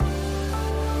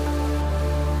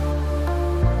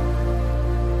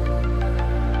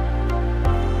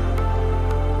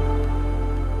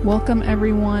Welcome,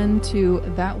 everyone, to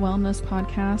That Wellness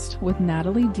Podcast with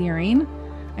Natalie Deering.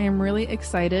 I am really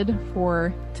excited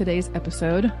for today's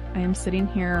episode. I am sitting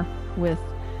here with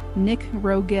Nick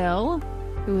Rogell,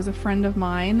 who is a friend of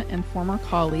mine and former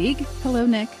colleague. Hello,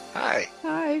 Nick. Hi.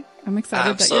 Hi. I'm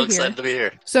excited I'm that so you're excited here. to be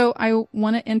here. So I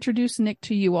want to introduce Nick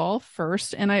to you all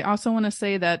first. And I also want to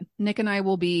say that Nick and I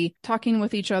will be talking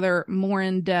with each other more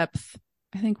in depth.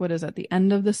 I think, what is it, the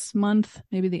end of this month,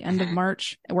 maybe the end of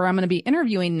March, where I'm going to be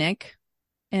interviewing Nick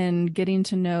and getting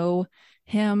to know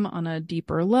him on a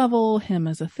deeper level, him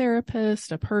as a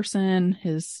therapist, a person,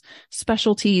 his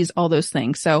specialties, all those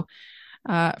things. So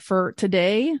for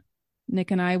today,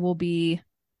 Nick and I will be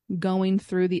going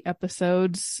through the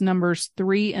episodes numbers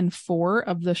 3 and 4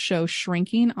 of the show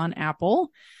Shrinking on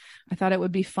Apple. I thought it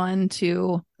would be fun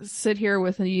to sit here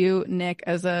with you, Nick,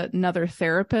 as another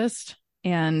therapist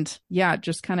and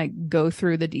just kind of go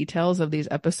through the details of these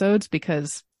episodes,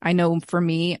 because I know for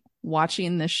me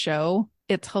watching this show,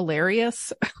 it's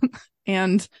hilarious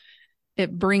and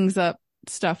it brings up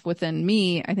stuff within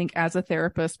me, I think, as a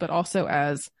therapist, but also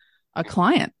as a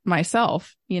client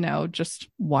myself, just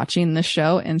watching the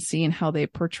show and seeing how they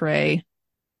portray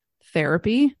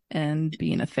therapy and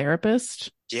being a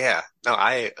therapist. Yeah, no,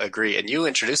 I agree. And you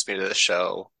introduced me to the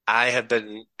show. As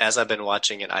I've been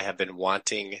watching it, I have been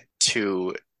wanting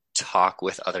to talk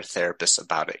with other therapists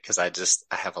about it because I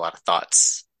have a lot of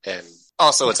thoughts. And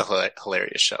also it's a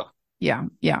hilarious show. Yeah.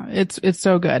 It's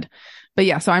so good.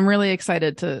 But so I'm really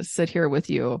excited to sit here with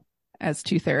you as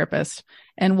two therapists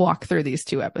and walk through these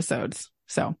 2 episodes.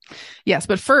 So yes,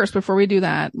 but first, before we do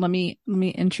that, let me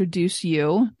introduce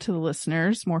you to the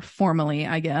listeners more formally,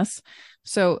 I guess.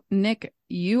 So Nick,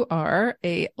 you are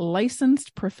a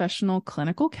licensed professional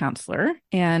clinical counselor,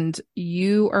 and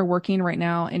you are working right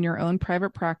now in your own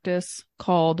private practice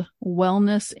called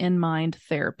Wellness in Mind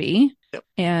Therapy. Yep.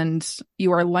 And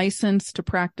you are licensed to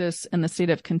practice in the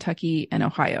state of Kentucky and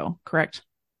Ohio, correct?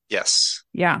 Yes.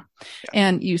 Yeah.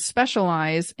 And you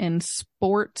specialize in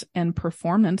sport and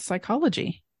performance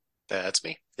psychology. That's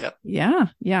me. Yep. Yeah.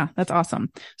 That's awesome.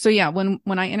 So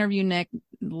when I interview Nick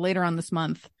later on this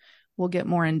month, we'll get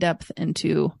more in depth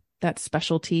into that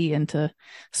specialty, into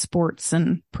sports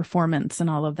and performance and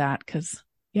all of that. 'Cause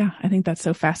I think that's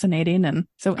so fascinating and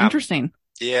so interesting.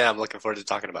 I'm looking forward to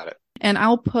talking about it. And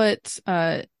I'll put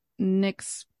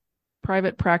Nick's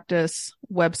private practice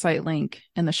website link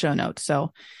in the show notes.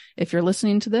 So if you're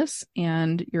listening to this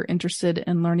and you're interested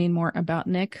in learning more about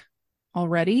Nick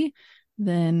already,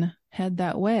 then head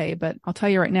that way. But I'll tell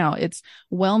you right now, it's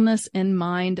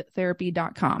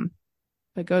wellnessinmindtherapy.com.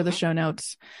 But go to the show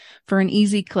notes for an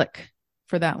easy click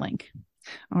for that link.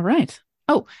 All right.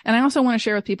 Oh, and I also want to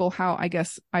share with people how I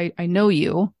guess I know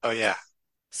you. Oh, yeah.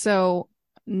 So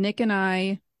Nick and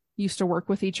I used to work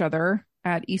with each other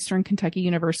at Eastern Kentucky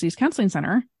University's Counseling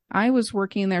Center. I was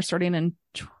working there starting in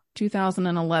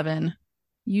 2011.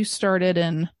 You started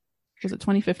in, was it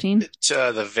 2015?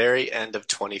 The very end of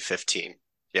 2015.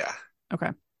 Yeah. Okay.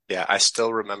 Yeah, I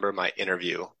still remember my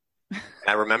interview.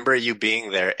 I remember you being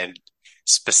there, and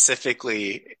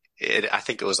specifically, I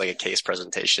think it was like a case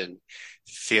presentation,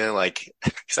 feeling like,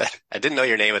 because I didn't know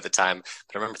your name at the time,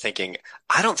 but I remember thinking,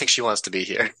 I don't think she wants to be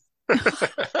here.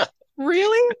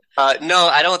 Really? No,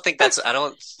 I don't think that's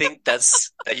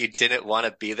that you didn't want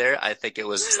to be there. I think it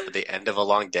was the end of a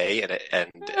long day and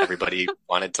everybody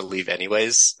wanted to leave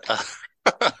anyways.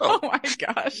 Oh my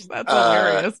gosh, that's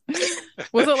hilarious.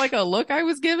 Was it like a look I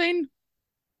was giving?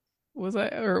 Was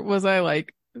I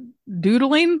like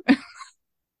doodling?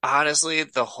 Honestly,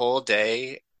 the whole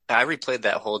day, I replayed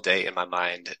that whole day in my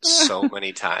mind so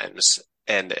many times,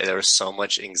 and there was so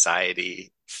much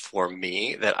anxiety for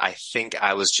me that I think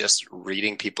I was just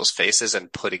reading people's faces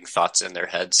and putting thoughts in their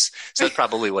heads. So that's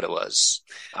probably what it was,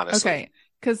 honestly. Okay,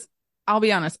 because I'll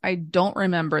be honest, I don't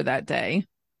remember that day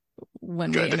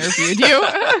when Good. we interviewed you.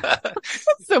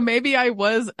 So maybe I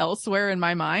was elsewhere in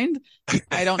my mind.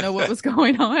 I don't know what was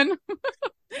going on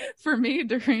for me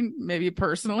maybe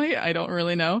personally. I don't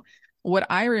really know. What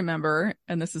I remember,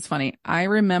 and this is funny, I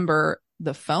remember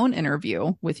the phone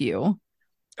interview with you.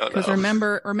 Because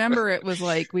remember it was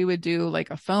like we would do like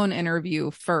a phone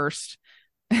interview first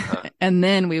and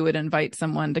then we would invite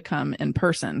someone to come in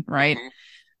person, right? Mm-hmm.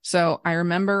 So I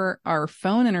remember our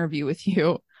phone interview with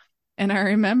you, and I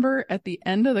remember at the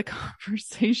end of the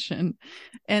conversation,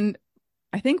 and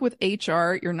I think with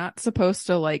HR, you're not supposed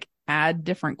to like add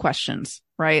different questions,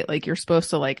 right? Like you're supposed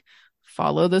to like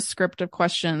follow the script of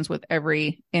questions with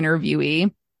every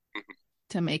interviewee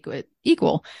to make it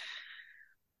equal.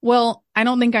 Well, I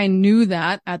don't think I knew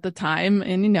that at the time.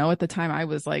 And, at the time I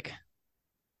was like,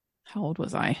 how old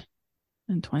was I?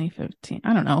 in 2015.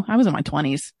 I don't know. I was in my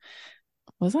 20s.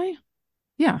 Was I?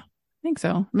 Yeah, I think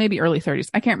so. Maybe early 30s.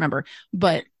 I can't remember,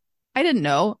 but I didn't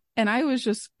know. And I was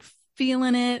just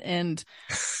feeling it. And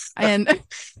and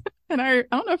I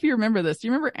don't know if you remember this. Do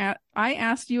you remember I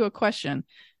asked you a question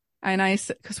and I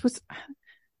said, because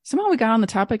somehow we got on the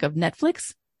topic of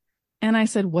Netflix. And I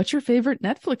said, what's your favorite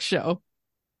Netflix show?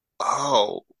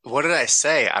 Oh, what did I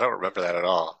say? I don't remember that at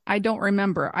all. I don't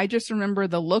remember. I just remember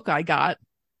the look I got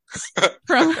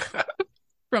from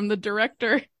from the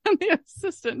director and the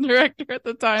assistant director at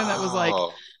the time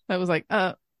Oh, that was like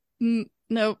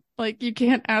no, like you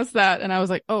can't ask that. And I was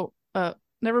like, oh,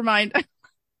 never mind.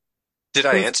 did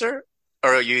I answer?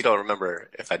 Or you don't remember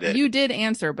if I did? You did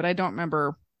answer, but I don't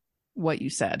remember what you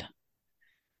said.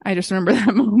 I just remember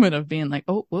that moment of being like,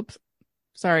 oh, whoops,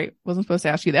 sorry, wasn't supposed to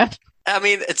ask you that. I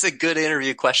mean, it's a good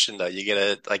interview question though. You get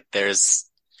a like there's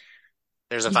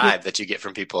a You get, vibe that you get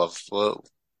from people of well,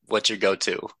 what's your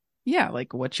go-to? yeah,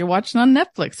 like what you watching on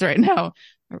Netflix right now.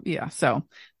 Yeah, so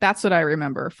that's what I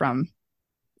remember from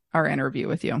our interview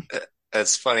with you.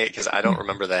 It's funny because I don't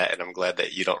remember that, and I'm glad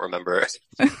that you don't remember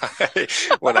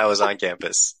when I was on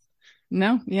campus.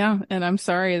 No, yeah, and I'm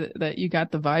sorry that you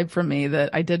got the vibe from me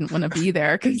that I didn't want to be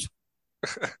there because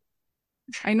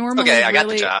I normally Okay, I got the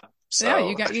really, job. yeah, So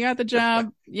you got the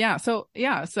job.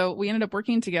 So we ended up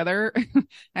working together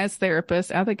as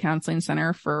therapists at the counseling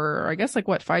center for I guess like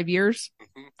what 5 years.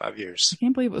 5 years. I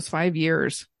can't believe it was 5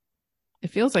 years. It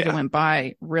feels like it Yeah. went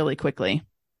by really quickly.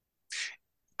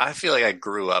 I feel like I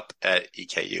grew up at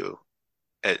EKU.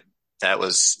 It, that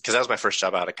was because that was my first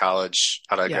job out of college,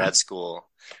 out of Yeah, grad school.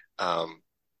 Um,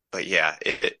 but yeah,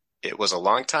 it was a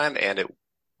long time and it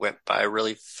went by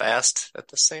really fast at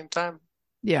the same time.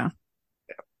 yeah,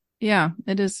 yeah.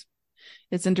 It is.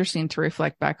 It's interesting to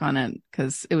reflect back on it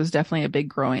because it was definitely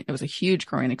it was a huge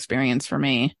growing experience for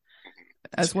me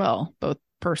as well, both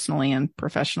personally and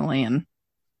professionally. And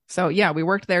so, yeah, we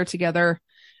worked there together.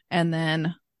 And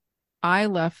then I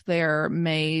left there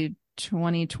May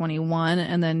 2021.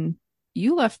 And then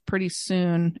you left pretty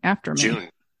soon after me. June.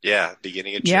 Yeah,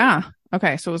 beginning of June. Yeah.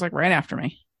 Okay. So it was like right after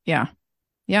me. Yeah.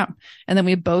 Yeah. And then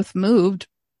we both moved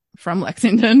from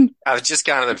Lexington. I've just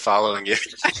kind of been following you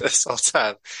this whole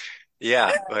time.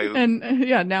 Yeah, And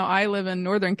yeah, now I live in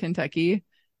Northern Kentucky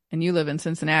and you live in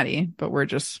Cincinnati, but we're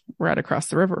right across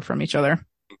the river from each other.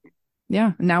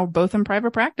 Yeah. Now we're both in private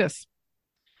practice,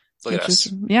 look at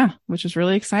us. which is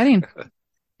really exciting.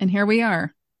 And here we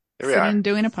are Here we sitting are.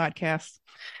 doing a podcast.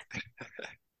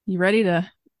 You ready to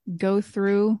go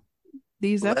through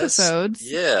these episodes?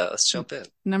 Yeah, let's jump in.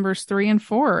 Numbers 3 and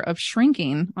 4 of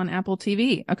Shrinking on Apple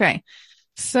TV. Okay.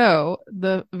 So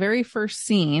the very first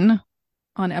scene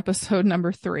on episode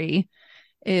number 3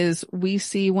 is we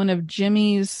see one of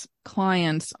Jimmy's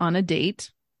clients on a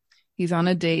date. He's on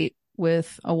a date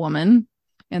with a woman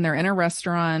and they're in a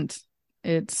restaurant.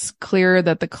 It's clear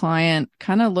that the client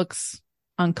kind of looks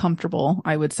uncomfortable,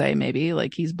 I would say, maybe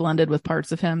like he's blended with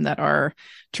parts of him that are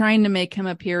trying to make him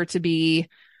appear to be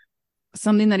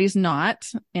something that he's not.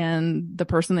 And the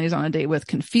person that he's on a date with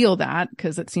can feel that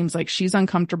because it seems like she's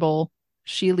uncomfortable.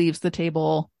 She leaves the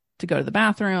table to go to the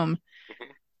bathroom.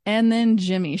 And then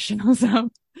Jimmy shows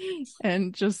up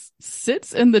and just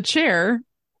sits in the chair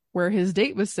where his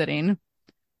date was sitting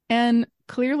and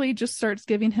clearly just starts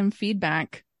giving him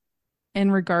feedback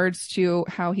in regards to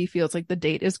how he feels like the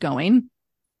date is going.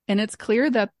 And it's clear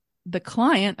that the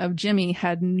client of Jimmy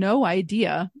had no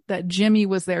idea that Jimmy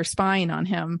was there spying on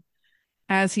him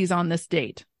as he's on this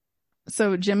date.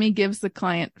 So Jimmy gives the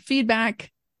client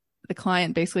feedback. The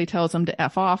client basically tells him to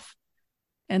F off.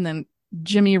 And then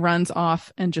Jimmy runs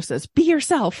off and just says, be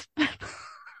yourself.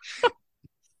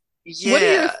 Yeah. What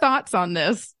are your thoughts on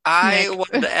this, I Nick?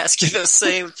 wanted to ask you the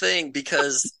same thing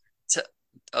because,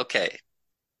 okay,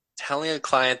 telling a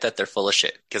client that they're full of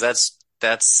shit because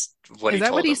that's what Is he that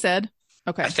told what he them. said?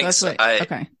 Okay. I think That's so. what,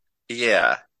 okay.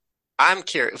 Yeah, I'm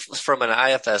curious from an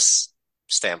IFS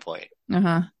standpoint.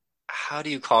 Uh-huh. How do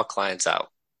you call clients out?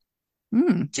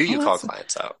 Hmm. Do you Oh, call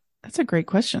clients out? that's a great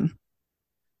question.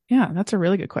 Yeah, that's a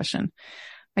really good question.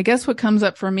 I guess what comes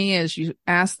up for me as you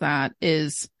ask that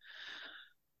is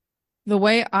the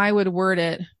way I would word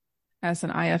it as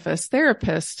an IFS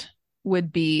therapist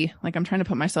would be like, I'm trying to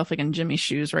put myself like in Jimmy's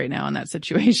shoes right now in that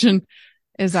situation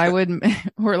is I would,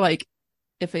 or like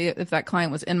if that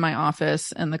client was in my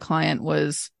office and the client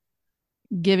was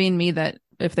giving me that,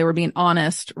 if they were being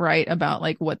honest, right, about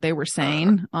like what they were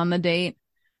saying on the date,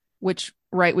 which,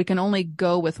 right, we can only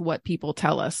go with what people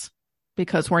tell us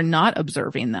because we're not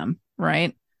observing them,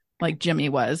 right? Like Jimmy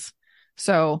was.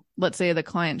 So let's say the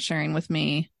client sharing with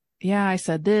me, yeah, I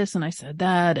said this and I said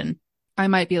that. And I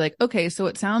might be like, okay, so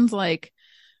it sounds like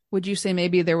would you say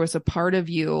maybe there was a part of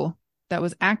you that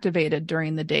was activated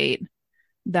during the date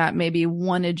that maybe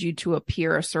wanted you to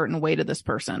appear a certain way to this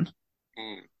person?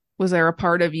 Mm. Was there a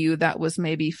part of you that was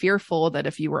maybe fearful that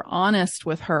if you were honest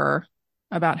with her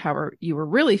about how you were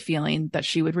really feeling, that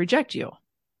she would reject you?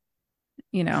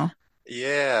 You know,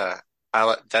 Yeah.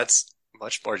 That's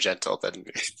much more gentle than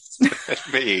than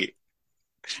me.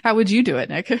 how would you do it,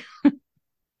 Nick?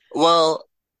 Well,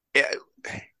 yeah,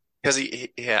 because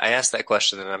yeah, I asked that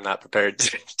question and I'm not prepared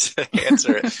to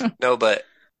answer it. No, but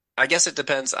I guess it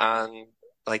depends on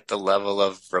like the level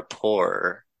of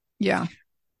rapport. Yeah.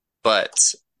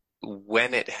 But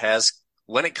when it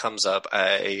comes up,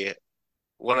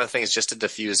 one of the things just to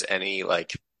diffuse any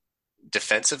like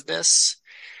defensiveness,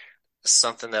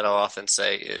 something that I'll often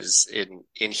say is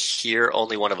in here,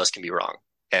 only one of us can be wrong.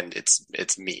 And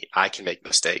it's me. I can make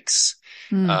mistakes.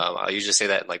 Mm. I'll usually say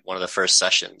that in like one of the first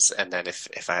sessions. And then if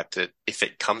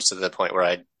it comes to the point where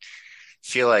I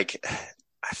feel like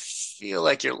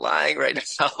you're lying right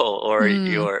now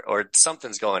Mm. or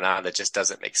something's going on that just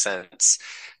doesn't make sense.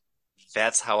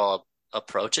 That's how I'll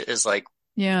approach it is like,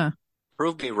 Yeah.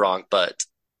 prove me wrong, but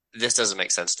this doesn't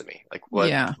make sense to me. Like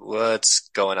Yeah. what's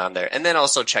going on there? And then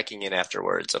also checking in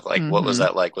afterwards of like, what was Mm-hmm.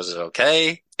 that like? Was it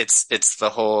okay? It's the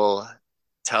whole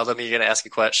tell them you're going to ask a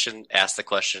question, ask the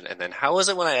question, and then how was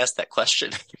it when I asked that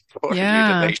question for you to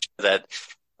Yeah. make sure that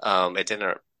it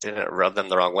didn't rub them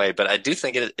the wrong way. But I do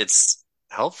think it's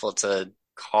helpful to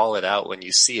call it out when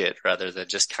you see it rather than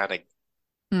just kind of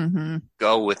Mm-hmm.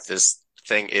 go with this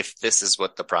thing if this is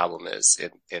what the problem is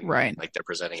in Right. like their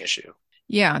presenting issue.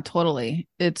 Yeah, totally.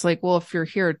 It's like, well, if you're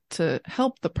here to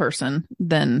help the person,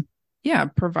 then yeah,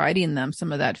 providing them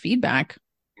some of that feedback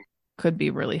could be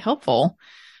really helpful.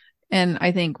 And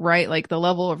I think, right, like the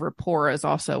level of rapport is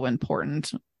also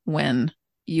important when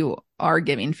you are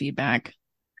giving feedback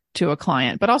to a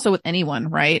client, but also with anyone,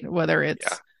 right? Whether Yeah.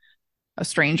 it's a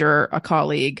stranger, a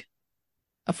colleague,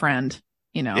 a friend,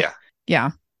 you know. Yeah. Yeah.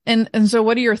 And so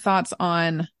what are your thoughts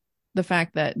on the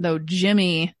fact that though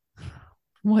Jimmy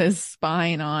was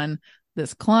spying on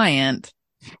this client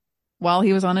while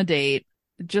he was on a date,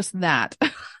 just that?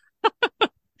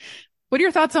 What are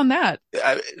your thoughts on that?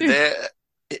 I,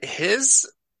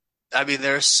 his, I mean,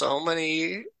 there's so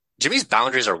many, Jimmy's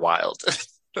boundaries are wild.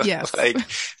 Yes. Like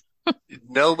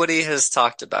nobody has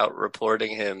talked about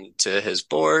reporting him to his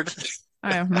board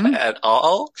Mm-hmm. at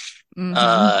all. Mm-hmm.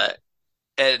 Uh,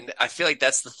 and I feel like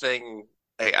that's the thing.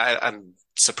 I'm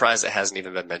surprised it hasn't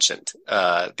even been mentioned.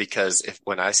 Because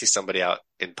when I see somebody out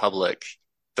in public,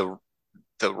 the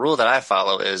the rule that I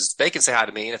follow is they can say hi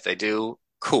to me, and if they do,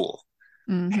 cool.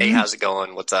 Hey, Mm-hmm. how's it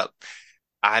going? What's up?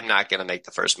 I'm not gonna make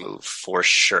the first move for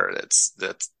sure. That's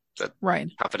the Right.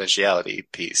 confidentiality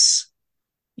piece.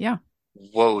 Yeah.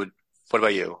 What would, what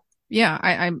about you? Yeah.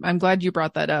 I'm glad you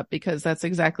brought that up because that's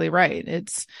exactly right.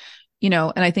 It's, and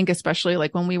I think especially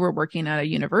like when we were working at a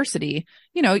university,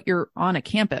 you're on a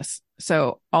campus.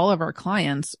 So all of our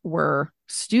clients were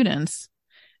students,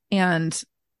 and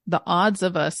the odds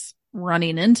of us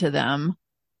running into them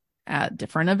at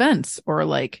different events, or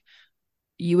like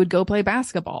you would go play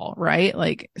basketball, right?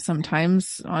 Like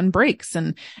sometimes on breaks,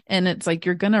 and it's like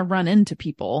you're going to run into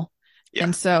people. Yeah.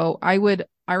 And so I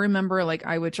remember like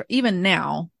I would even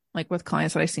now, like with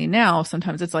clients that I see now,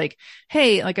 sometimes it's like,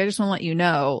 hey, like I just want to let you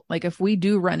know, like if we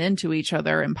do run into each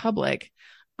other in public,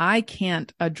 I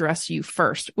can't address you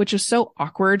first, which is so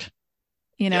awkward.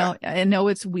 Yeah. I know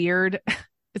it's weird.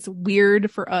 It's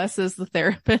weird for us as the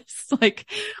therapists, like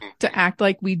to Mhm. act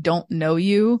like we don't know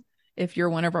you if you're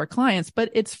one of our clients, but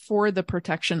it's for the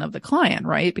protection of the client,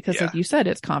 right? Because Yeah. like you said,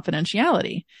 it's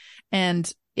confidentiality. And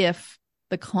if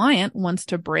the client wants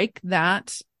to break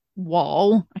that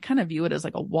wall, I kind of view it as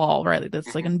like a wall, right? Like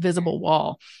that's like Mhm. invisible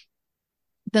wall,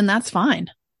 then that's fine,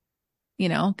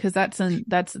 because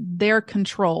that's their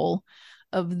control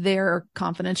of their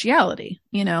confidentiality,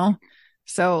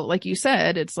 So like you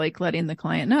said, it's like letting the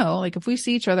client know, like if we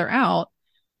see each other out,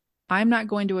 I'm not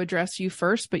going to address you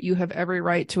first, but you have every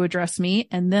right to address me,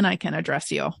 and then I can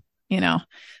address you.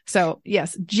 So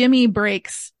yes, Jimmy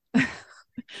breaks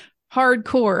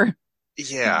hardcore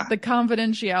Yeah. the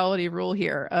confidentiality rule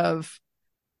here of,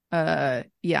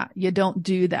 yeah, you don't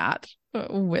do that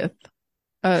with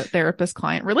a therapist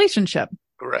client relationship.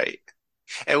 Right.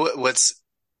 And what's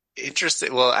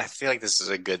interesting, well, I feel like this is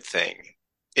a good thing,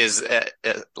 is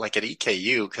like at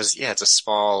EKU, because yeah, it's a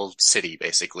small city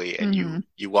basically, and Mm-hmm.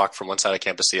 you walk from one side of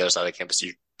campus to the other side of campus,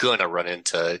 you're gonna run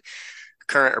into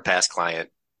current or past client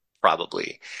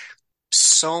probably.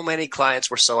 so many clients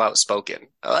were so outspoken.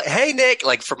 Hey, Nick,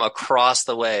 like from across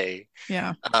the way.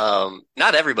 Yeah.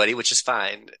 Not everybody, which is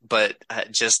fine, but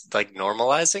just like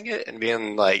normalizing it and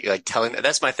being like telling,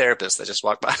 that's my therapist that just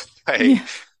walked by. Yeah.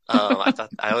 I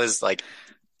thought I was like,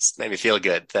 it made me feel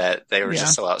good that they were Yeah.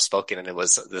 just so outspoken and it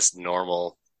was this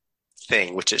normal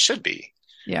thing, which it should be.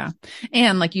 Yeah.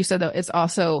 And like you said, though, it's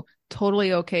also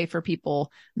totally okay for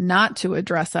people not to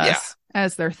address Yeah. us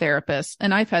as their therapists.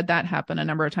 And I've had that happen a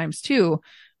number of times too,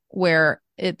 where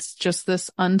it's just this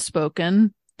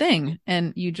unspoken thing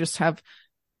and you just have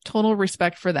total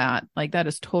respect for that. Like that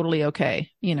is totally okay.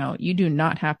 You know, you do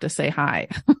not have to say hi.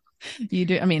 You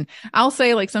do. I mean, I'll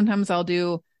say like sometimes I'll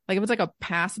do like if it's like a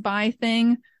pass by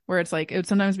thing where it's like it would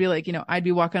sometimes be like, you know, I'd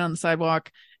be walking on the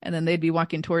sidewalk and then they'd be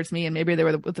walking towards me and maybe they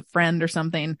were with a friend or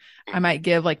something. I might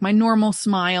give like my normal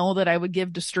smile that I would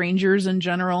give to strangers in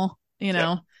general, you Yep.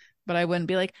 know, but I wouldn't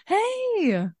be like,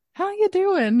 "Hey, how you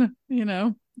doing?" You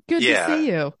know, good to Yeah. see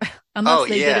you, Oh, unless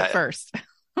they did it yeah. first.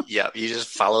 Yeah. You just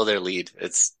follow their lead.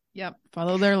 It's, Yep,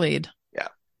 follow their lead. yeah.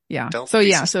 Yeah. Don't So be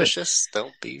yeah, so suspicious.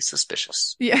 Don't be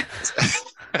suspicious. yeah.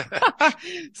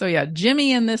 So yeah,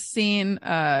 Jimmy in this scene,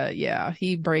 yeah,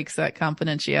 he breaks that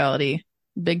confidentiality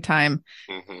big time.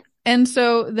 hmm And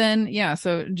so then, yeah,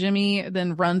 so Jimmy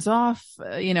then runs off,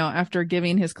 you know, after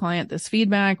giving his client this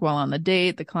feedback while on the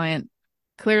date. The client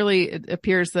clearly, it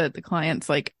appears that the client's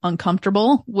like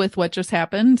uncomfortable with what just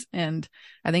happened and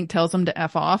I think tells him to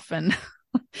F off. And,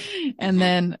 and hmm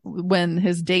then when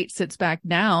his date sits back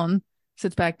down,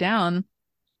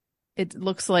 it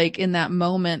looks like in that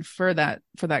moment for that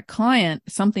client,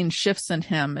 something shifts in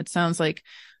him. It sounds like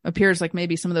appears like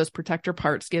maybe some of those protector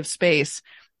parts give space.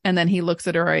 And then he looks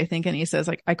at her, I think, and he says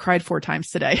like, I cried 4 times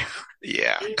today.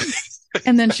 Yeah.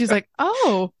 And then she's like,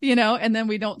 oh, you know, and then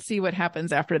we don't see what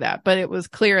happens after that. But it was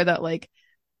clear that like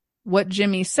what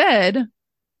Jimmy said,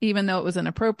 even though it was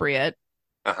inappropriate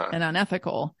Uh-huh. and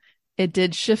unethical, it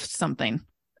did shift something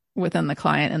within the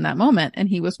client in that moment. And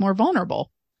he was more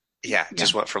vulnerable. Yeah. Yeah.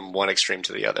 Just went from one extreme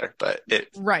to the other, but it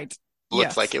Right.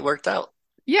 looked like Yes. it worked out.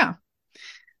 Yeah.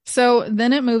 So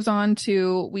then it moves on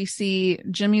to, we see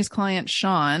Jimmy's client,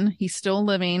 Sean. He's still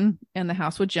living in the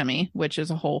house with Jimmy, which is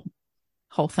a whole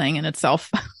thing in itself.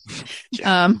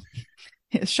 Yeah. um,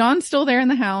 Sean's still there in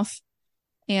the house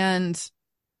and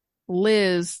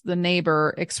Liz, the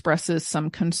neighbor, expresses some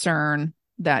concern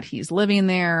that he's living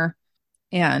there.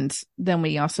 And then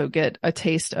we also get a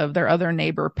taste of their other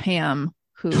neighbor, Pam,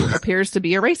 who appears to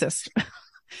be a racist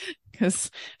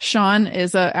because Sean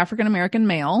is a African-American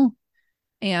male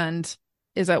and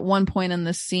is at one point in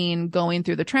the scene going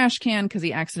through the trash can because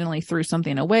he accidentally threw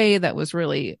something away that was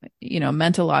really, you know,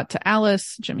 meant a lot to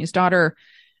Alice, Jimmy's daughter.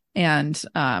 And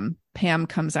Pam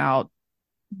comes out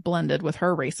blended with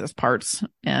her racist parts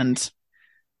and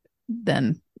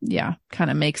then, yeah, kind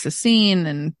of makes a scene.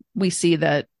 And we see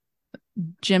that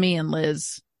Jimmy and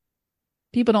Liz,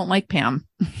 people don't like Pam.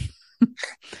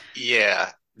 Yeah.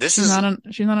 This She's is not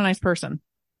a nice person.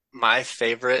 my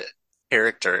favorite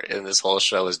character in this whole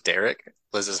show is Derek,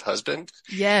 Liz's husband,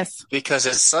 Yes. because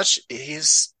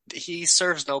he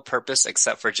serves no purpose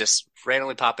except for just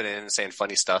randomly popping in and saying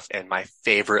funny stuff. And my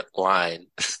favorite line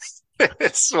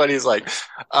is when he's like,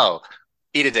 "Oh,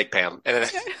 eat a dick, Pam,"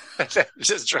 and then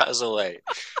just drives away.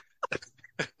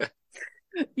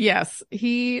 Yes.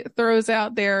 He throws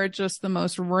out there just the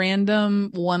most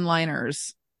random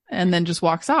one-liners and then just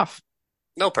walks off.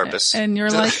 No purpose. And you're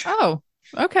like, oh,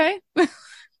 okay.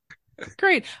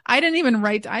 Great. I didn't even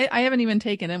write, I haven't even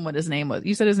taken in what his name was.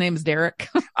 You said his name is Derek.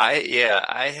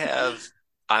 I have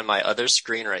on my other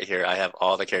screen right here, I have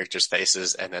all the characters'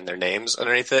 faces and then their names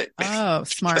underneath it. Oh,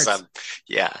 smart. Because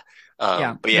yeah.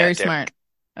 Yeah, But yeah, very Derek. smart.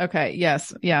 Okay.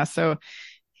 Yes. Yeah. So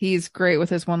he's great with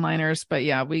his one-liners, but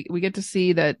yeah, we get to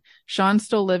see that Sean's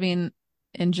still living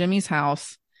in Jimmy's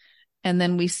house. And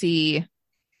then we see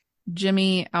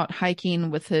Jimmy out hiking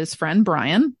with his friend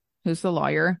Brian, who's the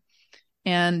lawyer,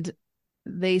 and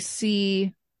they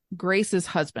see Grace's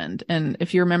husband. And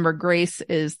if you remember, Grace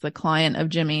is the client of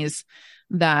Jimmy's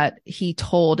that he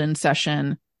told in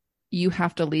session, you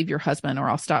have to leave your husband or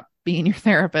I'll stop being your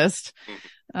therapist.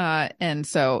 And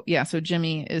so, yeah, so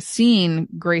Jimmy is seeing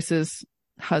Grace's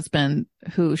husband,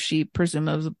 who she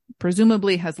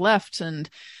presumably has left. And,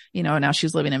 you know, now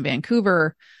she's living in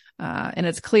Vancouver. And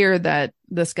it's clear that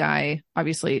this guy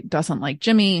obviously doesn't like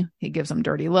Jimmy. He gives him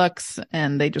dirty looks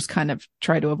and they just kind of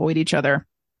try to avoid each other.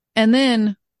 And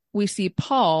then we see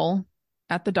Paul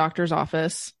at the doctor's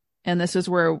office. And this is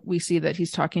where we see that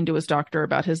he's talking to his doctor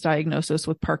about his diagnosis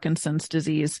with Parkinson's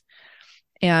disease.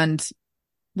 And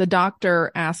the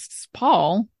doctor asks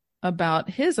Paul about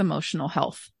his emotional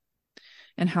health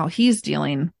and how he's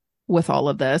dealing with all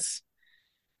of this.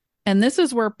 And this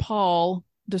is where Paul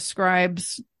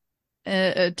describes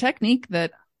a technique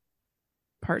that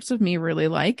parts of me really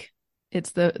like.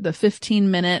 It's the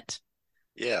 15-minute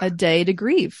a day to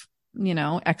grieve,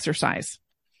 exercise.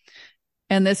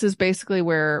 And this is basically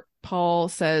where Paul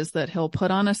says that he'll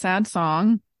put on a sad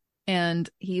song and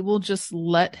he will just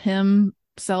let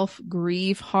himself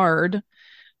grieve hard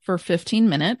for 15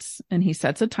 minutes. And he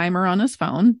sets a timer on his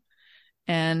phone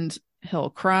and he'll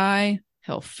cry.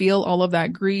 He'll feel all of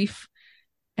that grief.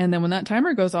 And then when that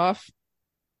timer goes off,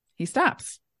 he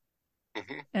stops.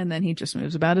 Mm-hmm. And then he just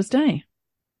moves about his day.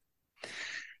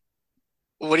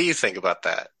 What do you think about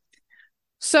that?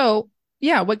 So,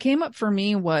 yeah, what came up for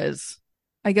me was,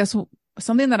 I guess,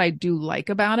 something that I do like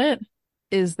about it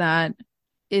is that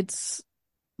it's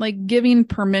like giving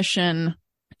permission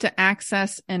to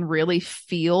access and really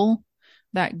feel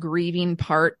that grieving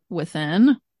part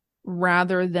within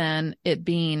rather than it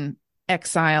being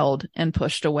exiled and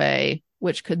pushed away,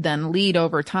 which could then lead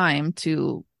over time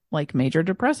to like major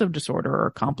depressive disorder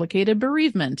or complicated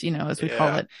bereavement, as we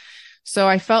call it. So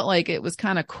I felt like it was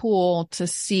kind of cool to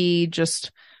see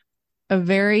just a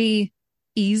very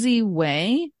easy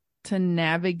way to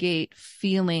navigate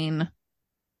feeling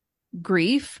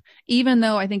grief, even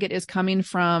though I think it is coming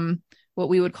from what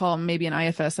we would call maybe an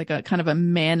IFS, like a kind of a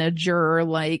manager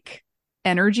like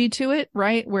energy to it,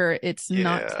 right? Where it's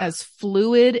not as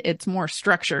fluid, it's more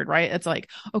structured, right? It's like,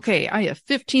 okay, I have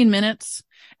 15 minutes.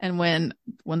 And when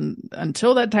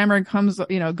until that timer comes,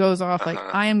 goes off, like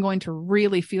I am going to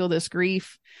really feel this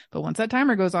grief. But once that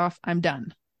timer goes off, I'm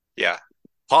done. Yeah.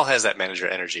 Paul has that manager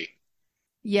energy.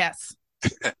 Yes.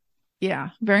 Yeah,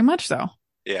 very much so.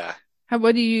 Yeah.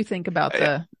 What do you think about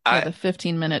the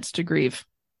 15 minutes to grieve?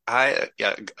 I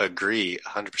agree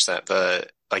 100%. The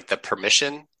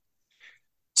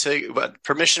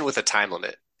permission with a time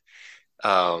limit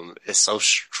is so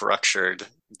structured.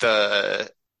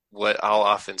 What I'll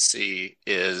often see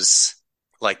is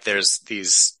like there's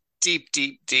these deep,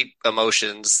 deep, deep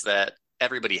emotions that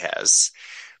everybody has,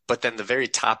 but then the very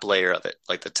top layer of it,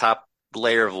 like the top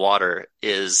layer of water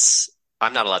is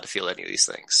I'm not allowed to feel any of these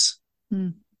things.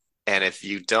 Mm. And if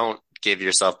you don't give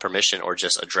yourself permission or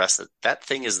just address that that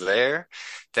thing is there,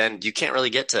 then you can't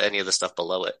really get to any of the stuff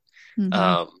below it.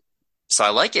 Mm-hmm. So I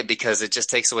like it because it just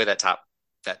takes away that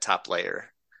top layer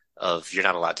of you're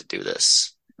not allowed to do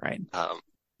this. Right.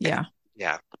 Yeah.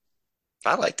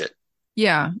 I liked it.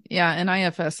 Yeah. In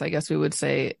IFS, I guess we would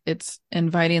say it's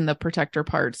inviting the protector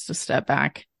parts to step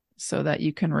back so that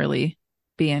you can really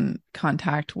be in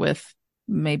contact with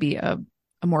maybe a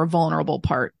more vulnerable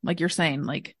part. Like you're saying,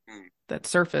 like that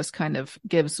surface kind of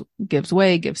gives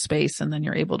way, gives space, and then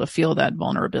you're able to feel that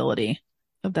vulnerability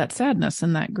of that sadness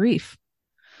and that grief.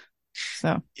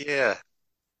 So. Yeah.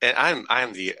 And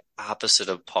I'm the opposite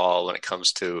of Paul when it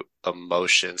comes to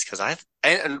emotions because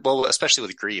well, especially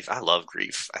with grief, I love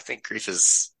grief. I think grief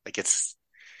is like it's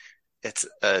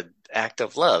an act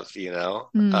of love,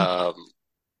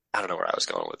 I don't know where I was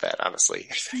going with that, honestly.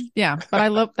 Yeah,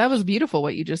 but that was beautiful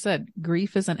what you just said.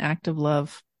 Grief is an act of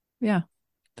love. Yeah,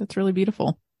 that's really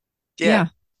beautiful. Yeah.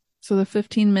 So the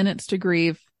 15 minutes to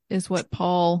grieve is what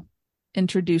Paul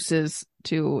introduces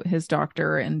to his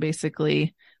doctor, and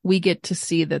basically we get to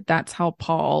see that that's how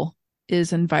Paul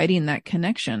is inviting that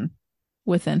connection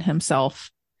within himself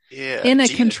in a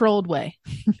controlled way.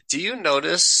 Do you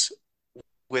notice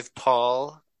with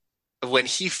Paul, when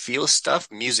he feels stuff,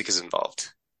 music is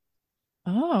involved?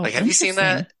 Oh, like, have you seen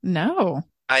that? No.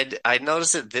 I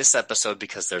noticed it this episode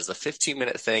because there's a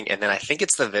 15-minute thing, and then I think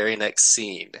it's the very next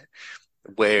scene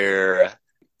where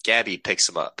Gabby picks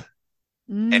him up.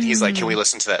 And he's like, can we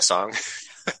listen to that song?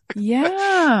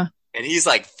 Yeah. And he's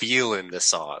like feeling the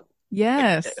song.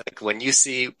 Yes. Like when you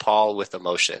see Paul with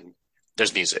emotion,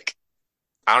 there's music.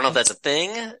 I don't know if that's a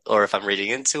thing or if I'm reading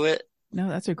into it. No,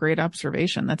 that's a great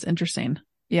observation. That's interesting.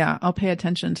 Yeah, I'll pay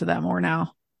attention to that more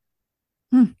now.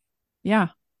 Yeah.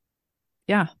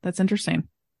 Yeah, that's interesting.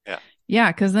 Yeah.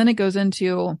 Yeah, because then it goes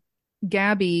into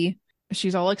Gabby.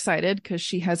 She's all excited because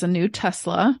she has a new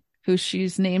Tesla who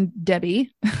she's named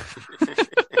Debbie.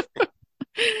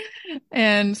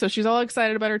 And so she's all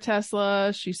excited about her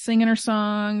Tesla. She's singing her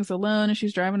songs alone as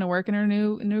she's driving to work in her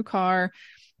new car.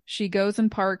 She goes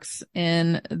and parks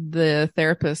in the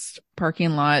therapist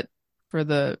parking lot for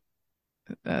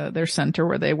their center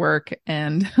where they work,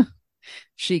 and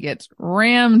she gets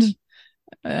rammed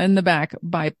in the back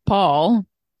by Paul,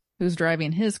 who's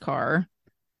driving his car.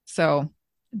 So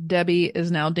Debbie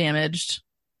is now damaged,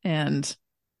 and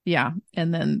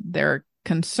then they're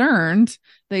concerned.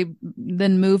 They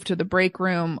then move to the break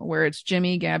room where it's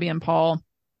Jimmy, Gabby, and Paul.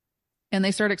 And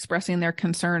they start expressing their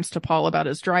concerns to Paul about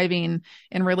his driving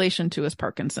in relation to his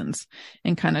Parkinson's,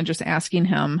 and kind of just asking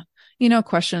him,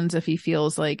 questions if he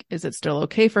feels like, is it still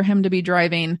okay for him to be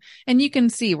driving? And you can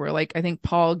see where, like, I think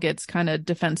Paul gets kind of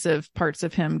defensive, parts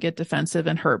of him get defensive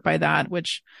and hurt by that,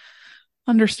 which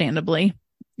understandably,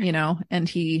 and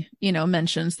he,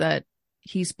 mentions that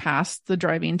he's passed the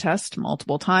driving test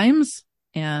multiple times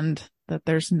and that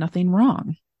there's nothing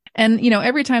wrong. And,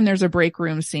 every time there's a break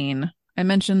room scene, I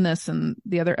mentioned this in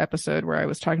the other episode where I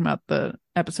was talking about the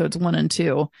episodes 1 and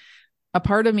 2, a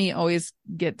part of me always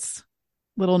gets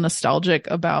a little nostalgic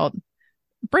about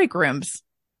break rooms,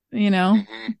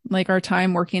 Mm-hmm. like our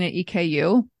time working at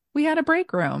EKU, we had a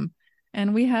break room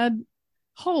and we had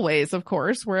hallways, of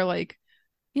course, where, like,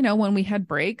 when we had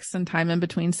breaks and time in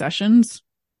between sessions,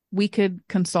 we could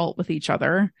consult with each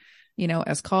other,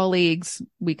 as colleagues.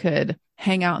 We could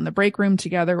hang out in the break room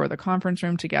together or the conference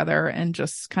room together and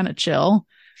just kind of chill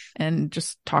and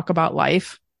just talk about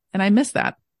life. And I miss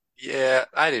that. Yeah,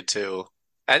 I do too.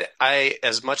 I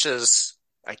as much as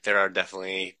like there are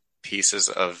definitely pieces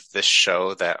of this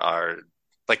show that are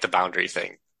like the boundary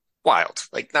thing, wild.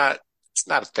 Like it's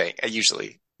not a thing.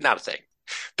 Usually not a thing.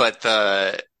 But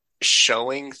the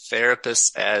showing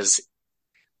therapists as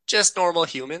just normal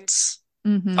humans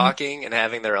Mm-hmm. talking and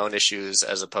having their own issues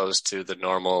as opposed to the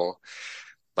normal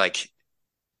like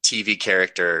TV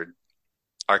character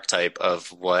archetype of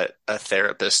what a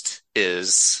therapist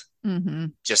is, Mm-hmm.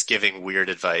 just giving weird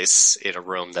advice in a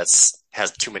room that's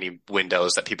has too many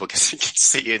windows that people can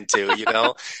see into,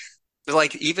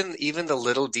 Like even the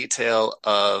little detail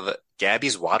of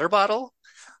Gabby's water bottle.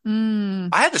 Mm.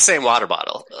 I had the same water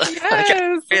bottle. Like I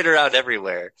Yes. carried it around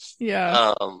everywhere.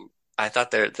 Yeah. I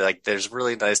thought there's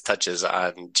really nice touches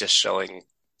on just showing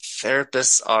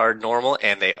therapists are normal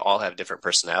and they all have different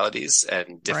personalities and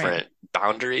Right. different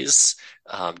boundaries,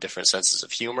 different senses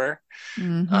of humor.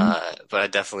 Mm-hmm. But I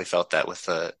definitely felt that with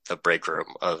the break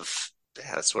room of,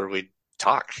 yeah, that's where we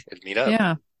talk and meet up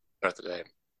Yeah. throughout the day.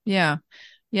 Yeah.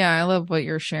 Yeah. I love what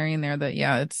you're sharing there, that,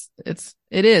 yeah, it's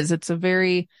a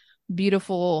very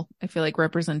beautiful, I feel like,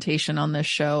 representation on this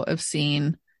show of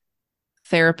seeing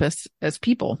therapists as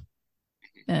people,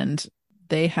 and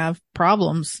they have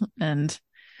problems and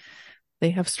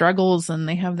they have struggles and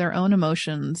they have their own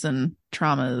emotions and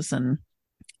traumas and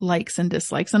likes and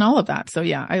dislikes and all of that. So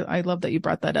yeah, I love that you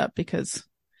brought that up, because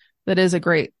that is a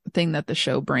great thing that the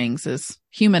show brings, is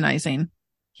humanizing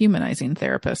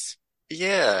therapists.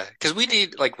 Yeah, because we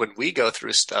need, like, when we go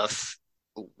through stuff,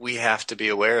 we have to be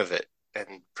aware of it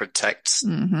and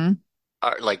Mm-hmm.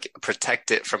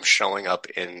 protect it from showing up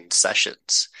in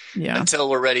sessions Yeah. until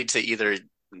we're ready to either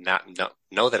not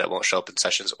know that it won't show up in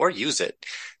sessions or use it,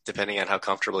 depending on how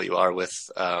comfortable you are with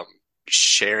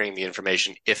sharing the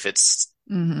information. If it's,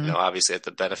 Mm-hmm. obviously at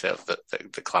the benefit of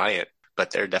the client.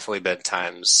 But there have definitely been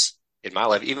times in my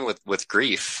life, even with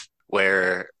grief,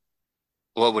 where,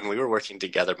 well, when we were working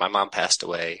together, my mom passed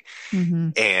away,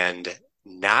 Mm-hmm. and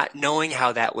not knowing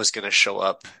how that was going to show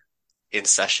up in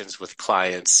sessions with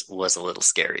clients was a little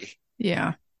scary.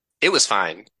 Yeah. It was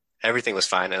fine. Everything was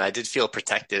fine. And I did feel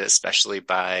protected, especially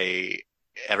by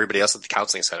everybody else at the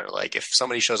counseling center. Like, if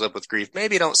somebody shows up with grief,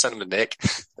 maybe don't send them to Nick,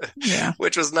 Yeah.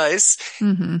 which was nice.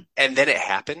 Mm-hmm. And then it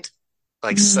happened.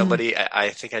 Like, Mm-hmm. somebody, I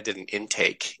think I did an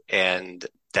intake, and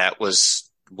that was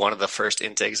one of the first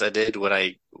intakes I did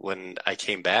when I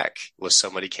came back, was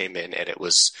somebody came in and it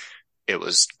was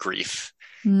grief.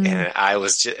 Mm. And I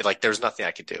was just like, there was nothing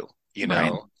I could do,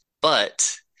 Right.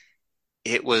 but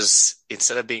it was,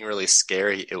 instead of being really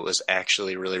scary, it was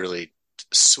actually really, really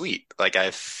sweet. Like,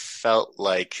 I felt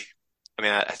like, I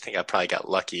mean, I think I probably got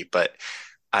lucky, but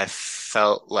I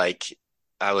felt like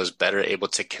I was better able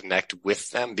to connect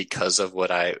with them because of what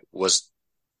I was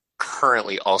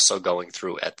currently also going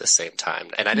through at the same time.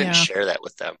 And I didn't Yeah. share that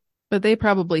with them. But they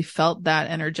probably felt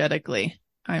that energetically,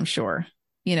 I'm sure,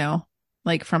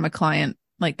 like from a client,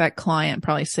 like that client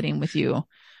probably sitting with you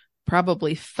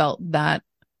probably felt that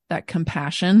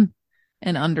compassion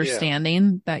and Yeah.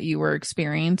 understanding that you were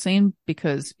experiencing,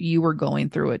 because you were going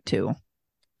through it too.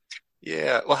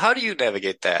 Yeah. Well, how do you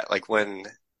navigate that? Like, when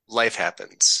life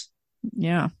happens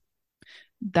Yeah.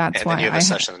 That's and then why you have a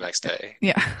session the next day.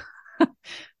 yeah. Oh,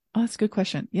 that's a good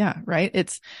question. Yeah. Right.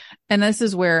 And this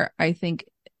is where I think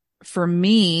for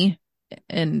me,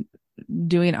 in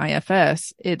doing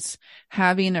IFS, it's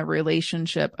having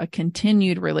a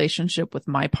continued relationship with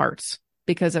my parts.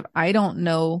 Because if I don't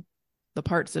know the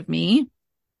parts of me,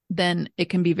 then it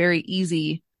can be very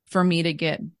easy for me to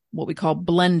get what we call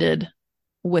blended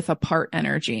with a part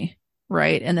energy.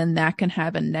 Right. And then that can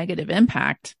have a negative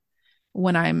impact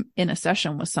when I'm in a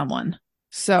session with someone.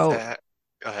 So That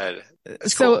Go ahead.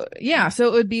 That's cool. So yeah, so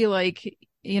it would be like,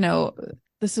 you know,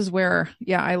 this is where,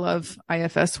 yeah, I love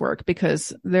IFS work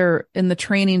because they're in the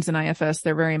trainings in IFS,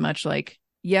 they're very much like,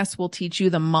 yes, we'll teach you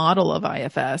the model of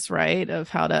IFS, right? Of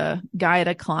how to guide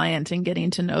a client and getting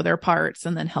to know their parts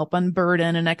and then help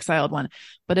unburden an exiled one.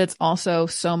 But it's also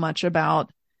so much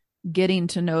about getting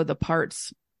to know the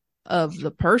parts of the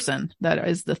person that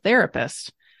is the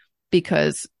therapist.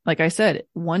 Because like I said,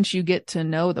 once you get to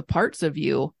know the parts of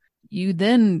you, you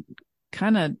then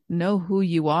kind of know who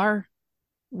you are,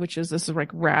 which is this like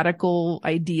radical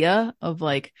idea of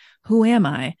like, who am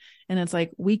I? And it's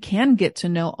like, we can get to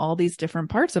know all these different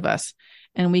parts of us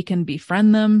and we can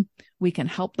befriend them. We can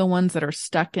help the ones that are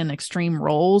stuck in extreme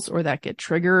roles or that get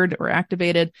triggered or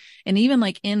activated. And even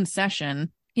like in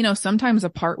session, you know, sometimes a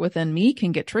part within me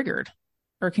can get triggered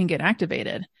or can get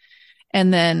activated.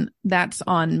 And then that's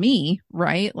on me,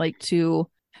 right? Like to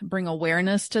bring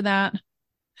awareness to that.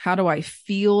 How do I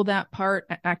feel that part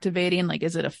activating? Like,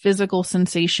 is it a physical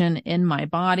sensation in my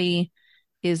body?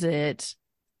 Is it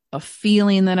a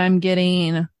feeling that I'm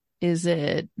getting? Is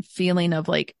it feeling of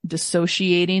like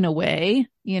dissociating away?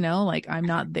 You know, like I'm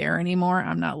not there anymore.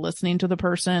 I'm not listening to the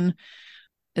person.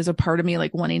 Is a part of me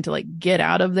like wanting to like get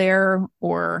out of there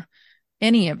or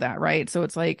any of that, right? So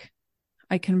it's like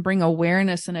I can bring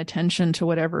awareness and attention to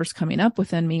whatever's coming up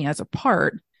within me as a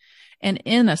part. And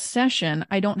in a session,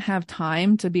 I don't have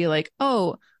time to be like,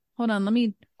 oh, hold on, let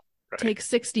me Right. take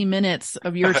 60 minutes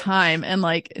of your time and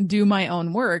like do my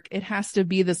own work. It has to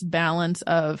be this balance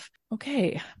of,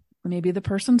 okay, maybe the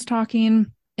person's talking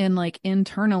and like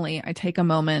internally, I take a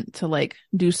moment to like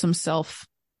do some self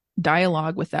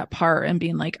dialogue with that part and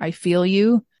being like, I feel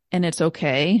you and it's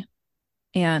okay.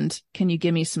 And can you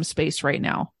give me some space right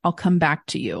now? I'll come back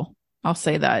to you. I'll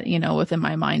say that, you know, within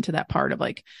my mind to that part of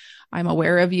like, I'm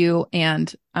aware of you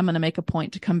and I'm going to make a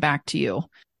point to come back to you.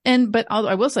 But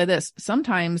I will say this,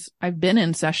 sometimes I've been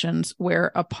in sessions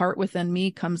where a part within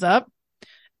me comes up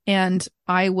and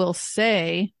I will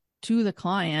say to the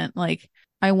client, like,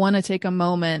 I want to take a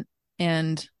moment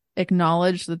and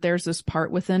acknowledge that there's this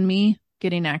part within me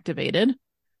getting activated.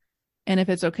 And if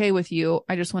it's okay with you,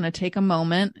 I just want to take a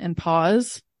moment and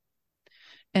pause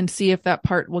and see if that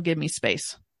part will give me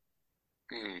space.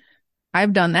 Mm.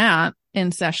 I've done that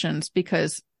in sessions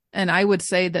because, and I would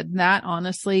say that that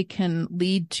honestly can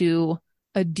lead to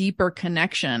a deeper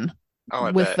connection Oh,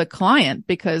 I with bet. the client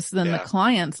because then the Yeah.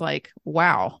 client's like,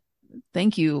 wow,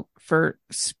 thank you for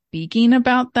speaking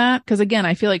about that. Cause again,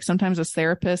 I feel like sometimes as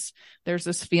therapists, there's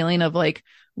this feeling of like,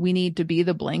 we need to be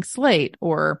the blank slate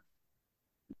or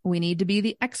we need to be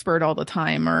the expert all the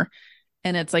time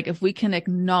and it's like, if we can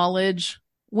acknowledge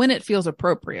when it feels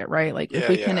appropriate, right? Like if Yeah,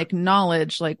 we can yeah.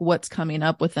 acknowledge like what's coming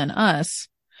up within us,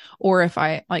 or if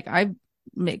I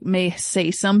may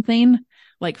say something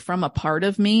like from a part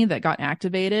of me that got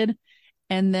activated.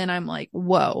 And then I'm like,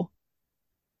 whoa,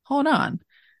 hold on.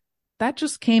 That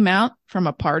just came out from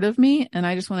a part of me. And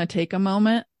I just want to take a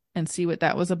moment and see what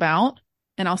that was about.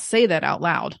 And I'll say that out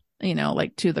loud, you know,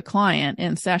 like to the client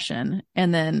in session.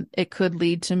 And then it could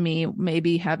lead to me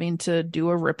maybe having to do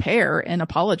a repair and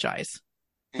apologize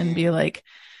and be Mm. like,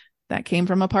 that came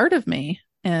from a part of me.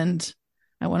 And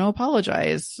I want to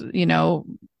apologize, you know,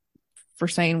 for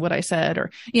saying what I said,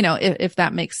 or, you know, if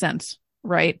that makes sense.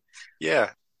 Right. Yeah.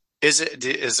 Is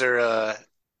there a,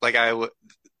 like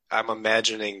I'm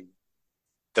imagining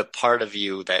the part of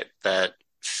you that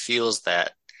feels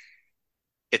that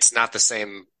it's not the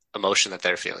same emotion that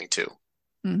they're feeling too,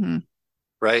 Mm-hmm.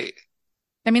 right?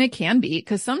 I mean, it can be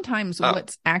because sometimes Oh,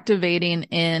 what's activating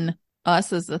in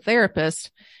us as the therapist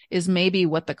is maybe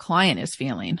what the client is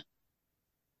feeling.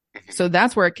 mhm. So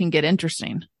that's where it can get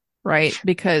interesting, right?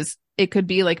 Because it could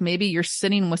be like maybe you're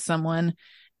sitting with someone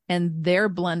and they're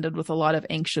blended with a lot of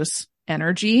anxious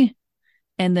energy,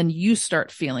 and then you start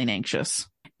feeling anxious.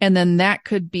 And then that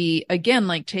could be, again,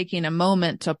 like taking a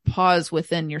moment to pause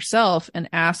within yourself and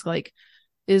ask, like,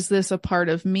 is this a part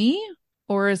of me?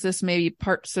 Or is this maybe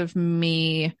parts of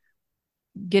me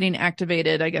getting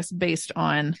activated, I guess, based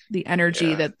on the energy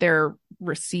Yeah. that they're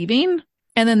receiving?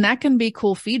 And then that can be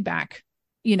cool feedback,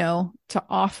 you know, to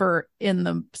offer in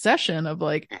the session of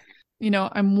like, you know,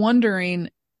 I'm wondering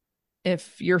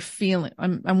if you're feeling,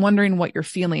 I'm wondering what you're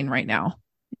feeling right now.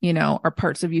 You know, are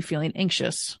parts of you feeling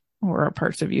anxious or are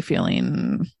parts of you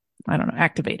feeling, I don't know,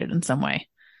 activated in some way?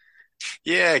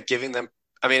 Yeah, giving them,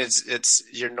 I mean,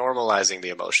 you're normalizing the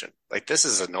emotion. Like this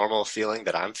is a normal feeling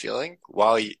that I'm feeling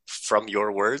from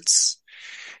your words,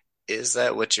 is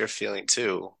that what you're feeling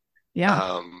too? Yeah.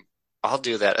 Um, I'll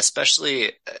do that,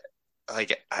 especially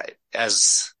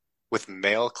as with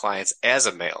male clients as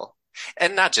a male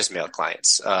and not just male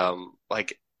clients.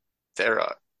 Like there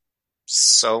are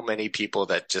so many people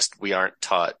that just we aren't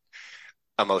taught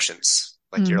emotions.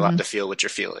 Like you're allowed Mm-hmm. to feel what you're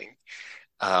feeling,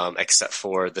 except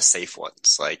for the safe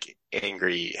ones, like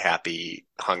angry, happy,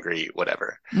 hungry,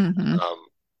 whatever. Mm-hmm. Um,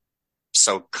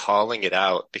 so calling it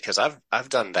out because I've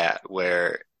done that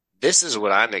where this is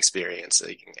what I'm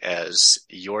experiencing as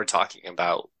you're talking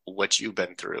about what you've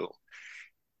been through,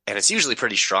 and it's usually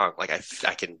pretty strong. Like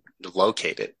I can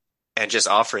locate it, and just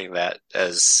offering that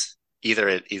as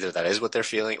either that is what they're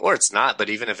feeling or it's not. But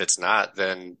even if it's not,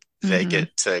 then they Mm-hmm.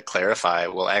 get to clarify.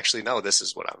 Well, actually, no, this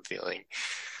is what I'm feeling.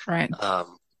 Right.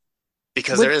 Um,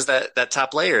 because there Which, is that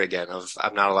top layer again of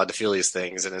I'm not allowed to feel these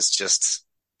things, and it's just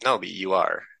no, but you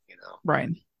are, you know. right.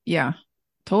 Yeah,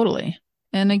 totally.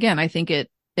 And again, I think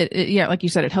yeah, like you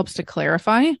said, it helps to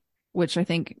clarify, which I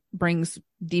think brings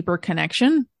deeper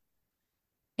connection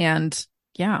and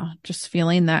yeah, just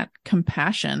feeling that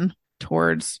compassion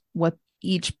towards what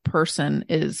each person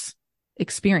is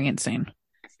experiencing,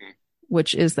 Mhm.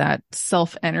 which is that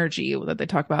self energy that they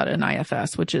talk about in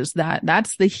IFS, which is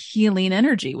that's the healing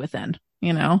energy within,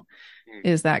 Mhm.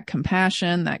 is that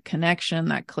compassion, that connection,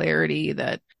 that clarity,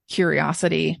 that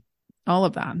curiosity, all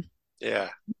of that. Yeah.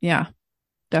 Yeah,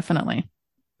 definitely.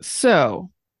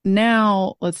 So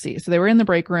now let's see. So they were in the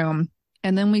break room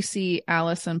and then we see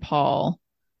Alice and Paul,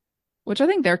 which I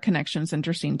think their connection's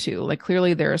interesting too. Like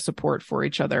clearly they're a support for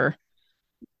each other,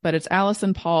 but it's Alice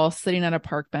and Paul sitting at a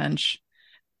park bench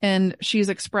and she's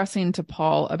expressing to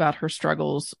Paul about her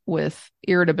struggles with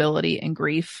irritability and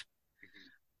grief.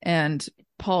 And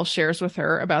Paul shares with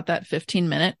her about that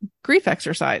 15-minute grief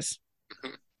exercise.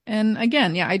 Mhm. And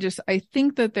again, yeah, I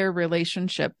think that their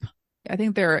relationship, I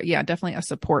think they're, yeah, definitely a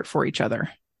support for each other.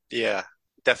 Yeah,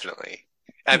 definitely.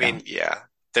 I Yeah. mean, yeah,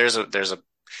 there's a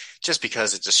just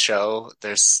because it's a show,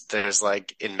 there's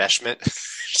like enmeshment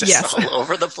just Yes. all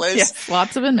over the place. Yes.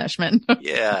 Lots of enmeshment.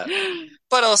 Yeah.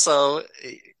 But also,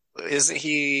 isn't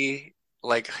he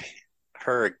like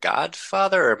her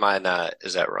godfather or am I not,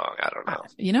 is that wrong? I don't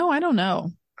know. I don't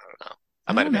know. I don't know.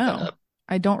 I I might have don't made that know. up.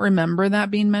 I don't remember that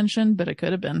being mentioned, but it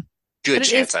could have been. Good But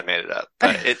it chance is I made it up.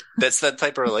 But that's the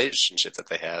type of relationship that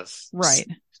they have. right.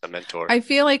 A mentor. I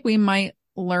feel like we might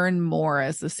learn more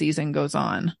as the season goes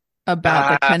on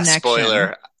about the connection.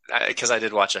 Spoiler, because I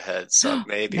did watch ahead, so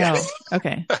maybe No.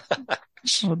 Okay.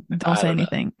 Well, don't I say don't know.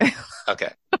 anything.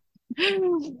 Okay.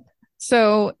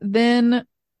 So then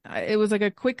it was like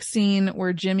a quick scene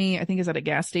where Jimmy, I think, is at a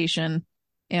gas station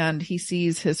and he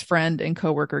sees his friend and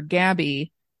coworker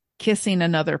Gabby kissing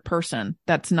another person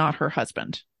that's not her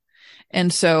husband.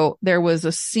 And so there was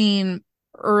a scene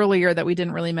earlier that we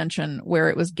didn't really mention where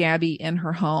it was Gabby in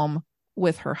her home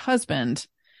with her husband,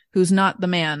 who's not the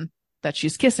man that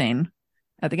she's kissing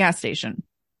at the gas station.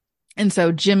 And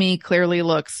so Jimmy clearly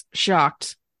looks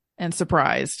shocked and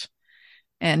surprised,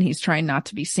 and he's trying not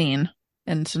to be seen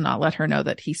and to not let her know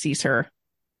that he sees her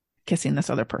kissing this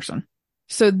other person.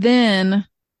 So then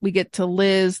we get to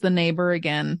Liz, the neighbor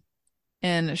again,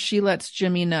 and she lets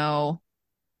Jimmy know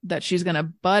that she's going to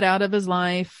butt out of his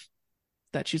life,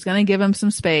 that she's going to give him some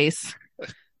space.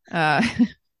 Uh,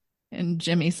 and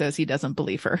Jimmy says he doesn't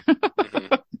believe her.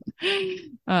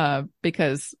 Hmm.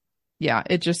 Because, yeah,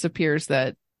 it just appears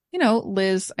that,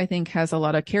 Liz, I think, has a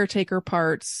lot of caretaker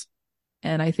parts.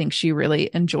 And I think she really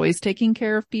enjoys taking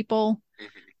care of people. Hmm.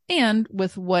 And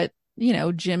with what,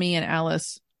 Jimmy and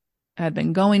Alice had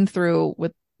been going through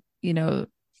with,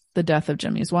 the death of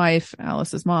Jimmy's wife,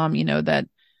 Alice's mom, that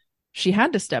she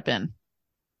had to step in.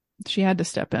 She had to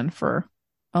step in for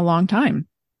a long time.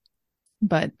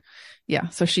 But yeah,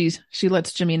 so she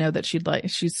lets Jimmy know that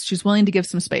she's willing to give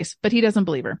some space, but he doesn't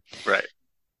believe her. Right.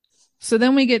 So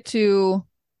then we get to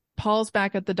Paul's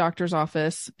back at the doctor's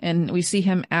office and we see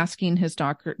him asking his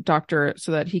doctor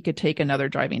so that he could take another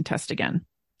driving test again.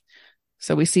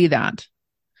 So we see that,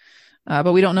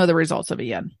 but we don't know the results of it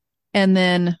yet. And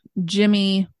then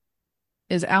Jimmy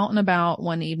is out and about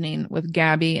one evening with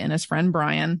Gabby and his friend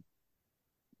Brian.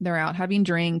 They're out having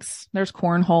drinks. There's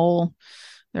cornhole.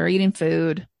 They're eating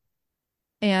food.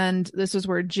 And this is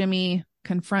where Jimmy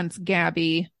confronts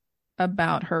Gabby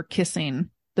about her kissing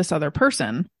this other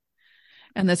person.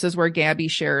 And this is where Gabby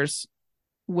shares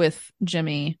with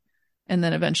Jimmy and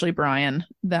then eventually Brian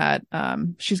that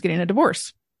she's getting a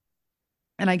divorce.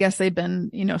 And I guess they've been,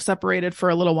 separated for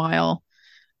a little while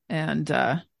and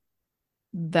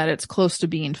that it's close to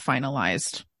being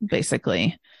finalized,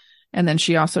 basically. And then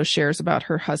she also shares about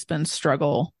her husband's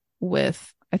struggle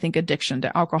with, I think, addiction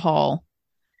to alcohol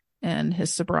and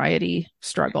his sobriety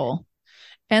struggle.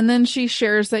 And then she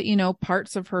shares that,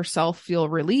 parts of herself feel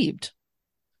relieved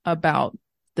about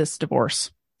this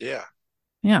divorce. Yeah.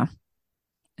 Yeah.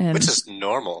 And Which is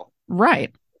normal.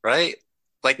 right. right?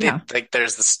 Yeah. Like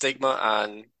there's the stigma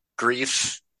on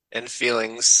grief and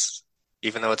feelings,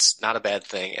 even though it's not a bad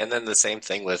thing. And then the same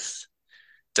thing with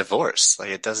divorce. Like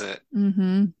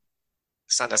Mm-hmm.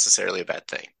 it's not necessarily a bad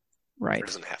thing. It Right.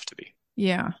 doesn't have to be.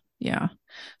 Yeah. Yeah.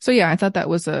 So yeah, I thought that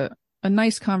was a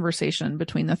nice conversation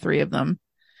between the three of them.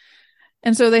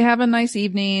 And so they have a nice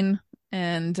evening,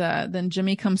 and then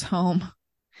Jimmy comes home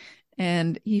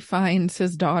and he finds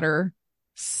his daughter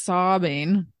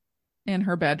sobbing in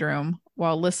her bedroom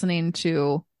while listening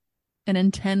to an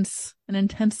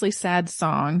intensely sad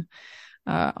song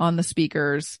on the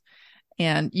speakers.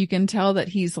 And you can tell that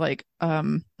he's like,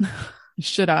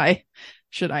 should I,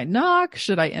 should I knock?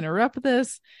 Should I interrupt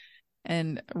this?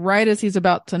 And right as he's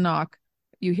about to knock,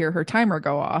 you hear her timer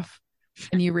go off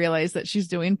and you realize that she's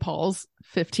doing Paul's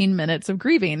 15 minutes of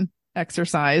grieving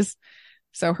exercise.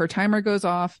 So her timer goes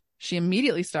off. She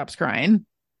immediately stops crying.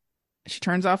 She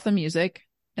turns off the music,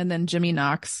 and then Jimmy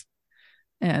knocks,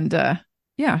 and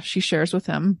yeah, she shares with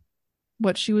him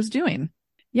what she was doing.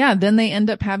 Yeah, then they end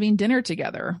up having dinner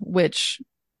together, which,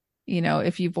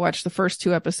 if you've watched the first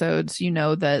two episodes, you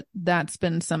know that that's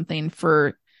been something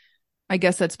for, I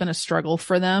guess that's been a struggle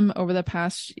for them over the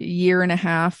past year and a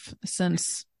half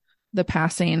since the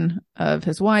passing of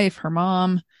his wife, her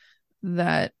mom,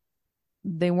 that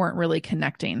they weren't really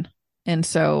connecting. And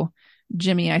so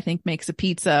Jimmy, I think, makes a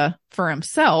pizza for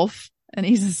himself, and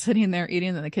he's just sitting there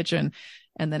eating in the kitchen.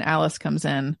 And then Alice comes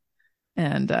in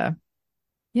and,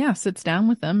 yeah, sits down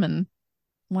with them and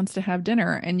wants to have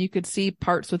dinner. And you could see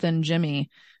parts within Jimmy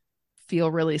feel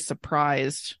really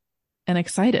surprised and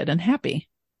excited and happy.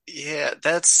 Yeah,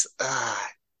 that's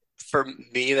for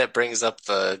me that brings up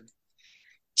the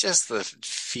just the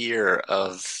fear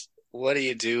of what do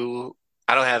you do?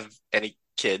 I don't have any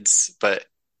kids, but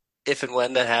if and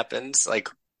when that happens, like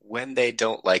when they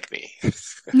don't like me,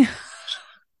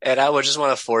 and I would just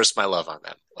want to force my love on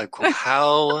them. Like,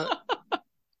 how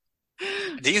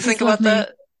do you think Please love about me.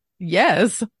 that?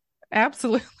 Yes,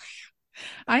 absolutely.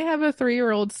 I have a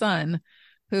 3-year-old son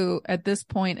who, at this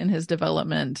point in his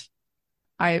development,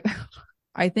 I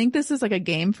I think this is like a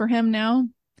game for him now,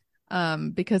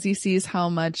 because he sees how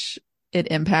much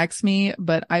it impacts me.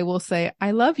 But I will say,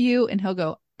 I love you, and he'll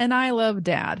go, and I love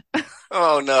dad.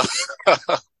 Oh no.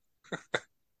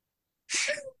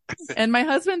 And my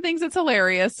husband thinks it's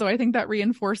hilarious, so I think that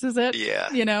reinforces it, Yeah,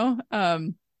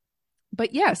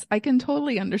 but yes, I can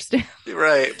totally understand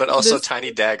right. But also this.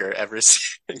 tiny dagger every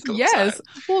single time. Yes.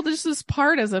 Well, there's this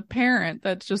part as a parent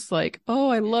that's just like, oh,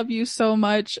 I love you so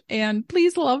much and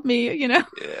please love me. Yeah.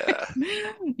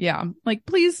 Yeah. Like,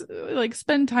 please, like,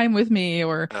 spend time with me,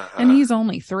 and Uh-huh. he's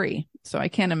only 3. So I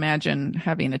can't imagine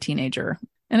having a teenager,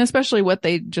 and especially what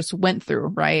they just went through.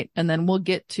 Right. And then we'll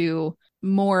get to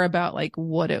more about like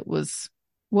what was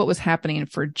happening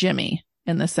for Jimmy,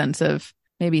 in the sense of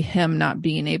maybe him not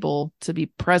being able to be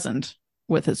present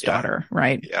with his Yeah. daughter.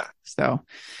 Right. Yeah. So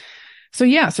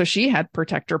yeah, so she had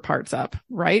protector parts up,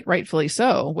 right? Rightfully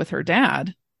so, with her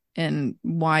dad, and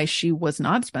why she was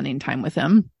not spending time with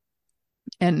him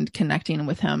and connecting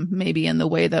with him, maybe in the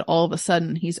way that all of a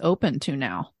sudden he's open to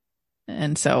now.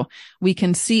 And so we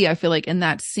can see, I feel like in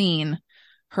that scene,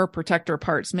 her protector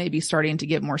parts may be starting to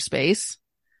get more space,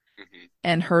 Hmm.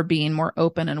 and her being more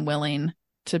open and willing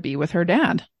to be with her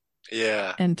dad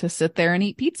Yeah. and to sit there and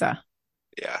eat pizza.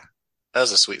 Yeah. That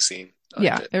was a sweet scene. I liked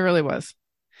Yeah, it. it really was.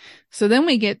 So then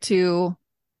we get to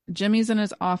Jimmy's in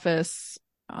his office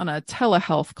on a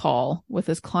telehealth call with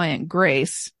his client,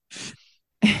 Grace.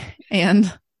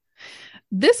 And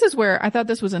this is where I thought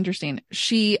this was interesting.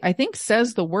 She, I think,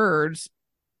 says the words,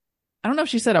 I don't know if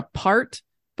she said apart,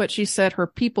 but she said her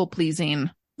people pleasing.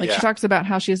 Like, she Yeah. talks about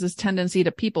how she has this tendency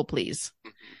to people please,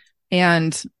 Mhm.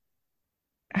 and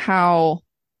how,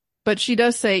 but she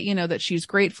does say, that she's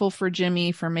grateful for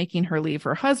Jimmy for making her leave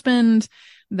her husband,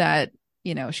 that,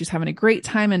 she's having a great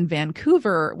time in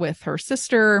Vancouver with her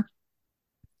sister.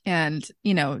 And,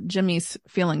 Jimmy's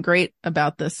feeling great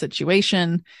about this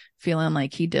situation, feeling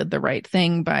like he did the right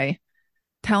thing by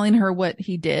telling her what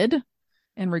he did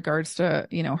in regards to,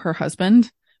 her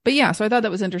husband. But yeah, so I thought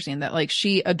that was interesting that like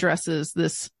she addresses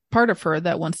this part of her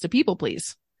that wants to people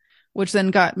please, which then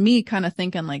got me kind of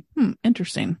thinking like,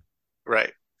 interesting.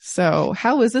 Right. So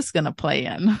how is this going to play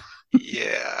in?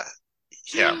 Yeah.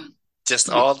 Yeah. Just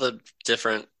all the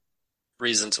different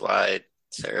reasons why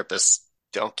therapists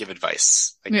don't give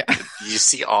advice. Like Yeah. you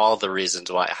see all the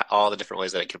reasons why, all the different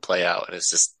ways that it could play out, and it's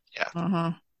just, yeah.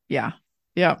 Uh-huh. Yeah.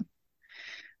 Yeah.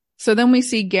 So then we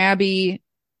see Gabby.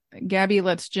 Gabby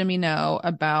lets Jimmy know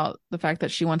about the fact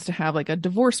that she wants to have like a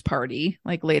divorce party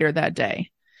like later that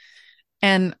day.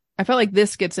 And I felt like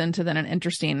this gets into then an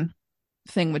interesting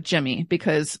thing with Jimmy,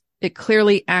 because it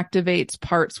clearly activates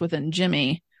parts within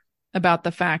Jimmy about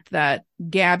the fact that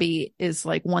Gabby is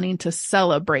like wanting to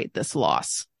celebrate this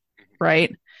loss,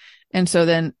 right? And so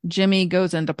then Jimmy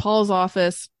goes into Paul's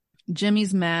office.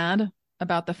 Jimmy's mad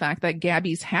about the fact that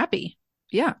Gabby's happy.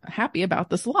 Yeah, happy about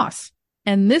this loss.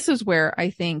 And this is where I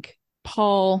think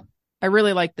I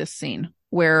really like this scene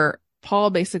where Paul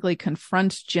basically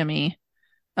confronts Jimmy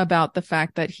about the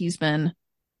fact that he's been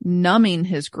numbing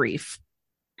his grief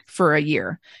for a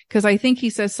year. Because I think he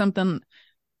says something,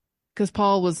 because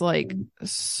Paul was like,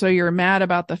 so you're mad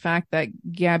about the fact that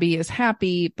Gabby is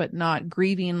happy, but not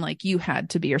grieving like you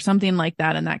had to be, or something like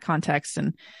that in that context.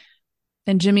 And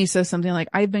Jimmy says something like,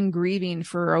 I've been grieving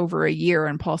for over a year.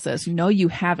 And Paul says, no, you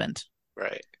haven't.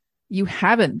 Right. You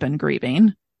haven't been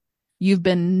grieving. You've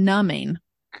been numbing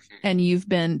and you've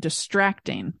been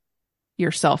distracting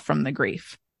yourself from the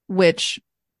grief, which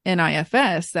in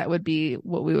IFS, that would be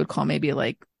what we would call maybe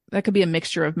like, that could be a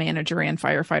mixture of manager and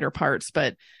firefighter parts,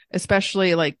 but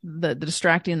especially like the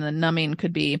distracting and the numbing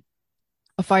could be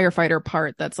a firefighter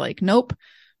part that's like, nope,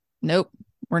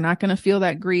 we're not going to feel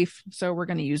that grief. So we're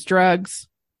going to use drugs,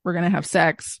 we're going to have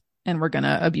sex, and we're going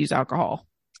to abuse alcohol,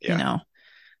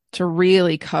 to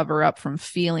really cover up from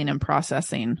feeling and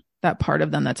processing that part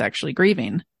of them that's actually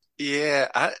grieving. Yeah,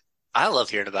 I love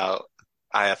hearing about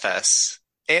IFS.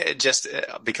 And just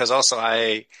because also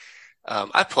I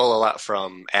pull a lot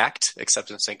from ACT,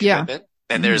 acceptance and commitment.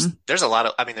 And there's a lot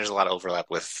of overlap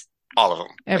with all of them.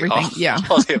 Everything.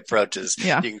 All the approaches.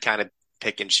 Yeah. You can kind of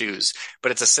pick and choose,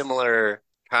 but it's a similar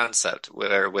concept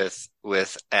where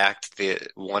with ACT,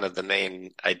 one of the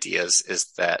main ideas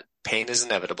is that pain is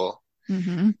inevitable,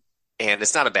 and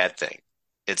it's not a bad thing.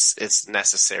 It's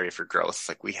necessary for growth.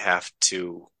 Like we have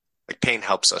to, like pain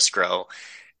helps us grow.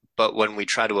 But when we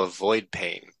try to avoid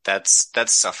pain, that's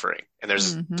suffering. And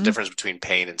there's a difference between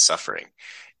pain and suffering.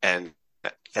 And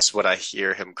that's what I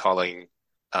hear him calling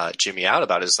Jimmy out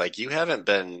about, is like, you haven't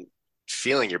been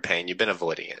feeling your pain. You've been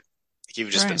avoiding it.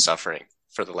 You've just been suffering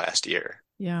for the last year.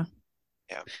 Yeah.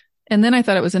 Yeah. And then I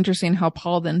thought it was interesting how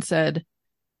Paul then said,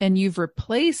 and you've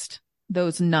replaced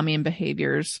those numbing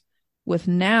behaviors with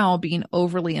now being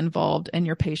overly involved in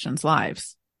your patients'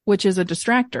 lives, which is a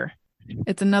distractor.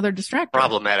 It's another distractor.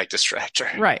 Problematic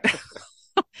distractor. Right.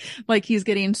 Like he's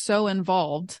getting so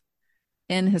involved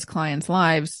in his clients'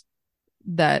 lives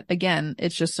that, again,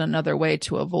 it's just another way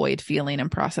to avoid feeling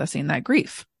and processing that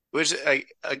grief. Which,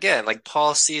 again, like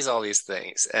Paul sees all these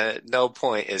things, and at no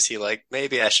point is he like,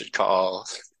 maybe I should call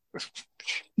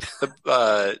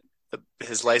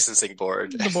his licensing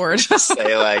board. The board. Just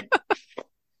say like,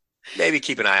 maybe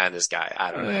keep an eye on this guy.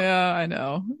 I don't know. Yeah, I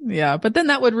know. Yeah, but then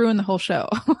that would ruin the whole show.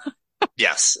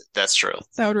 Yes, that's true.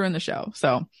 That would ruin the show.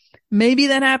 So maybe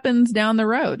that happens down the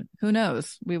road. Who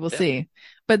knows? We will see.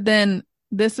 But then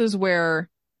this is where,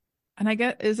 and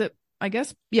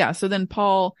so then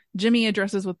Jimmy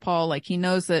addresses with Paul, like he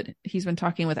knows that he's been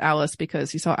talking with Alice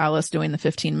because he saw Alice doing the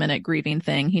 15-minute grieving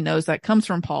thing. He knows that comes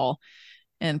from Paul.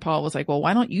 And Paul was like, well,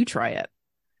 why don't you try it?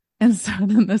 And so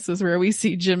then this is where we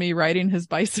see Jimmy riding his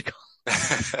bicycle.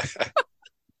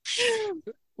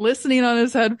 Listening on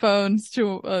his headphones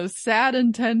to a sad,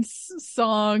 intense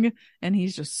song, and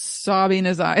he's just sobbing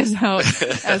his eyes out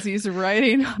as he's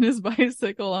riding on his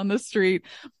bicycle on the street.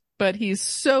 But he's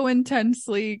so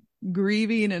intensely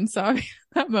grieving and sobbing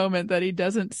that moment that he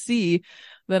doesn't see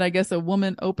that, I guess, a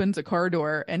woman opens a car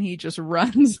door and he just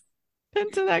runs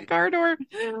into that car door.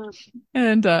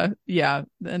 And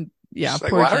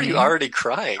Like, why are you already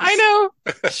crying? I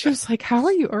know. She was like, how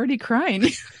are you already crying?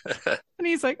 And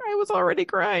he's like, I was already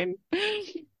crying.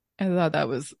 I thought that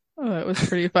was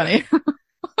pretty funny.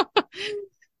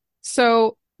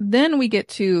 So then we get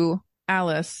to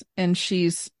Alice, and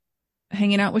she's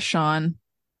hanging out with Sean,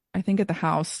 I think at the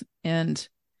house, and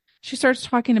she starts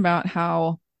talking about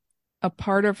how a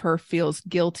part of her feels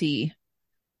guilty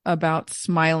about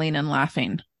smiling and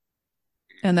laughing.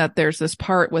 And that there's this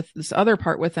other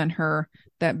part within her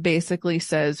that basically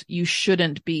says, you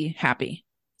shouldn't be happy.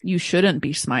 You shouldn't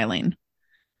be smiling.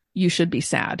 You should be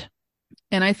sad.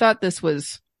 And I thought this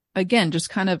was, again,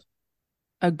 just kind of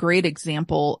a great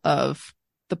example of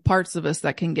the parts of us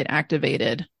that can get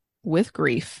activated with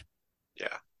grief.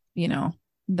 Yeah.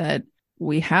 That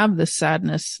we have this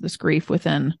sadness, this grief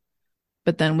within,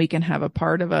 but then we can have a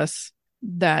part of us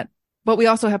but we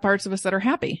also have parts of us that are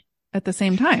happy at the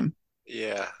same time.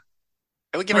 Yeah.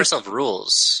 And we give ourselves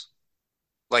rules.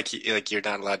 Like you're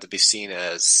not allowed to be seen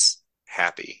as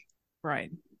happy.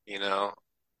 Right.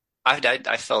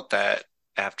 I felt that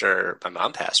after my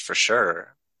mom passed, for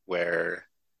sure, where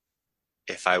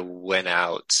if I went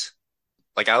out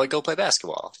Like I would go play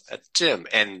basketball at the gym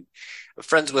and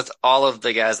friends with all of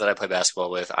the guys that I play basketball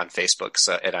with on Facebook.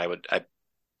 So, and I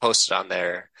posted on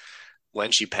there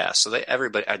when she passed. So that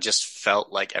everybody, I just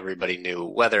felt like everybody knew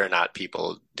whether or not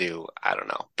people do. I don't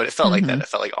know, but it felt like that. Hmm. It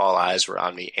felt like all eyes were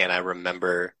on me. And I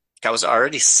remember I was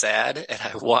already sad and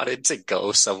I wanted to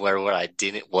go somewhere where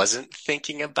wasn't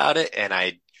thinking about it. And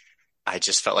I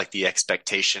just felt like the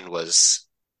expectation was,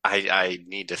 I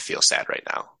need to feel sad right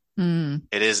now. Mm,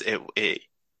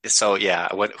 So yeah,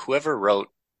 whoever wrote,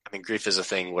 I mean, grief is a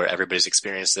thing where everybody's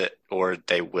experienced it or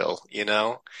they will,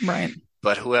 right.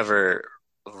 but whoever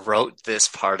wrote this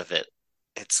part of it,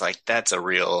 it's like, that's a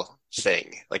real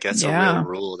thing. Like that's a real Yeah.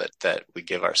 rule that we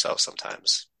give ourselves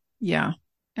sometimes. Yeah.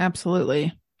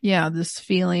 Absolutely. Yeah. This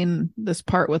feeling, this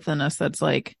part within us that's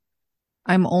like,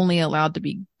 I'm only allowed to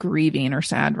be grieving or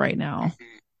sad right now. Mhm.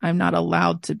 I'm not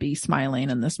allowed to be smiling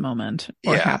in this moment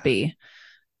or Yeah. happy.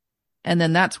 And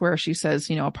then that's where she says,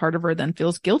 a part of her then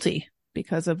feels guilty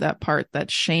because of that part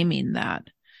that's shaming that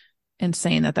and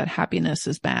saying that that happiness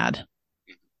is bad.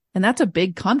 And that's a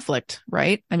big conflict,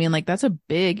 right? I mean, like that's a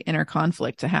big inner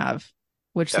conflict to have,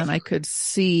 which then I Definitely. could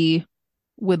see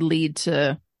would lead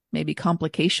to maybe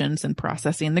complications in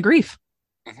processing the grief.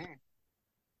 Hmm.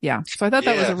 Yeah. So I thought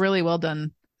that was a Yeah. really well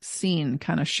done scene,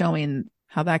 kind of showing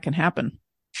how that can happen.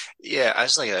 Yeah. I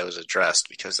just like that was addressed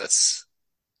because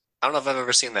I don't know if I've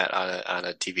ever seen that on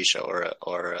a TV show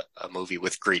or a movie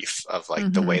with grief of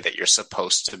like the way Hmm. that you're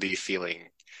supposed to be feeling,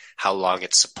 how long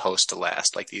it's supposed to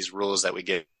last, like these rules that we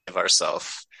give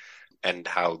ourselves and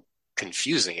how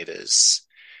confusing it is.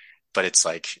 But it's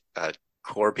like a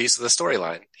core piece of the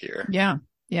storyline here. Yeah.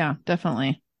 Yeah,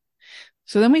 definitely.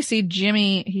 So then we see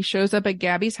Jimmy, he shows up at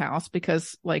Gabby's house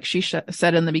because, like she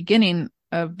said in the beginning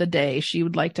of the day, she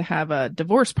would like to have a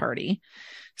divorce party.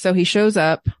 So he shows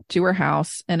up to her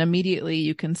house, and immediately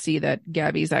you can see that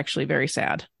Gabby's actually very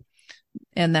sad.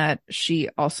 And that she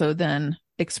also then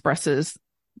expresses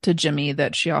to Jimmy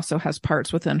that she also has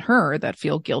parts within her that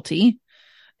feel guilty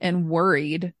and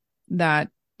worried that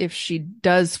if she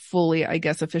does fully, I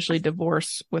guess, officially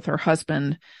divorce with her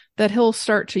husband, that he'll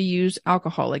start to use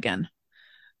alcohol again.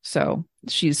 So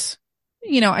she's,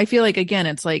 I feel like, again,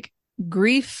 it's like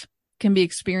grief can be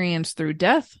experienced through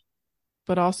death,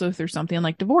 but also through something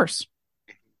like divorce.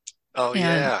 Oh And,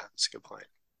 yeah, that's a good point.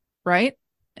 right.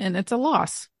 And it's a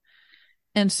loss.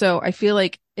 And so I feel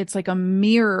like it's like a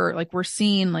mirror, like we're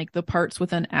seeing like the parts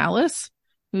within Alice,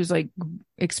 who's like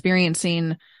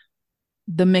experiencing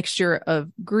the mixture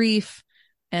of grief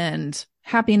and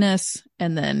happiness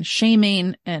and then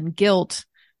shaming and guilt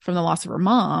from the loss of her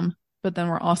mom. But then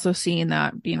we're also seeing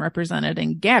that being represented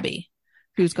in Gabby,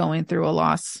 who's going through a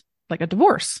loss like a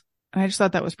divorce. And I just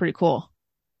thought that was pretty cool.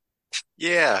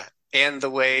 Yeah, and the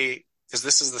way because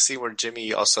this is the scene where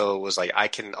Jimmy also was like, I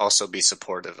can also be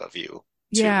supportive of you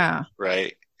too, Yeah.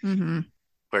 right? Mm-hmm.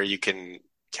 Where you can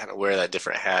kind of wear that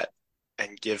different hat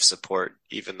and give support,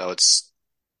 even though it's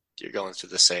you're going through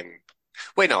the same.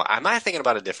 Wait, no, am I thinking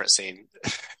about a different scene?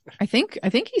 I think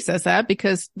he says that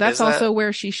because that's Is that? also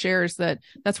where she shares that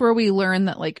that's where we learn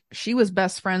that like she was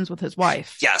best friends with his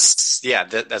wife. Yes, yeah,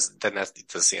 that's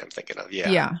the scene I'm thinking of. Yeah,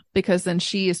 Yeah, because then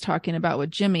she is talking about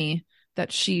with Jimmy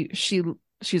that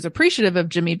she's appreciative of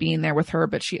Jimmy being there with her,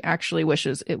 but she actually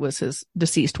wishes it was his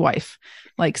deceased wife,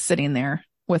 like sitting there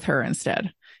with her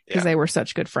instead, because yeah, they were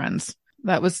such good friends.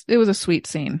 It was a sweet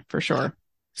scene for yeah. sure.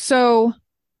 So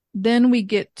then we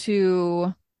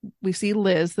see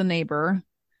Liz, the neighbor,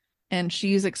 and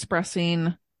she's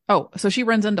expressing, oh, so she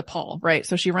runs into Paul, right?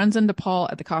 So she runs into Paul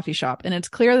at the coffee shop, and it's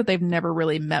clear that they've never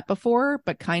really met before,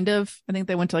 but kind of, I think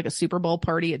they went to like a Super Bowl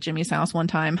party at Jimmy's house one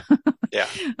time. Yeah.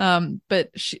 But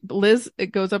Liz,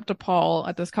 it goes up to Paul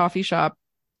at this coffee shop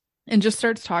and just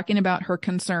starts talking about her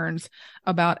concerns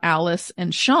about Alice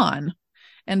and Sean.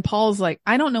 And Paul's like,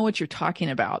 I don't know what you're talking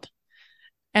about.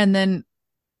 And then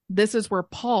this is where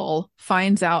Paul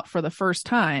finds out for the first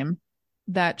time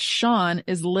that Sean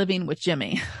is living with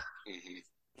Jimmy. Hmm.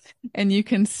 And you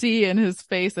can see in his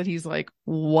face that he's like,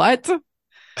 what?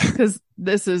 Because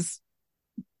this is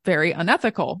very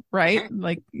unethical, right? Hmm.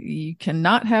 Like you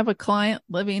cannot have a client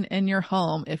living in your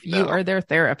home if you No. are their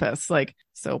therapist. Like,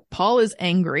 so Paul is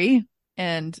angry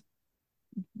and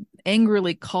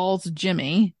angrily calls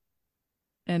Jimmy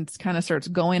and kind of starts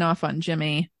going off on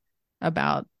Jimmy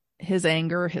about his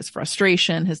anger, his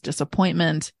frustration, his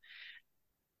disappointment.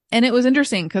 And it was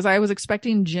interesting because I was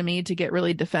expecting Jimmy to get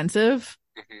really defensive,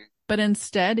 Hmm. but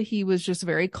instead he was just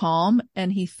very calm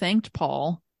and he thanked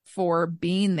Paul for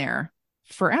being there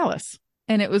for Alice.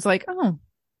 And it was like, oh,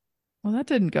 well, that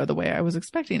didn't go the way I was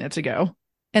expecting it to go.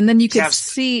 And then you could Yeah,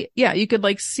 see, you could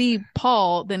like see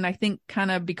Paul then I think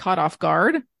kind of be caught off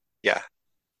guard yeah,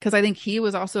 because I think he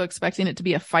was also expecting it to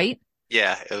be a fight.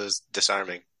 yeah. It was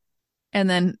disarming. And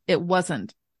then it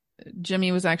wasn't.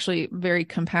 Jimmy was actually very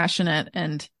compassionate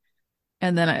and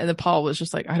then the Paul was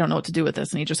just like, I don't know what to do with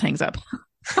this. And he just hangs up.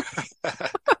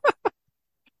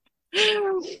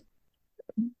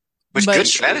 Which But good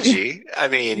strategy. I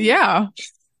mean, yeah,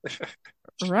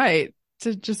 right.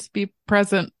 To just be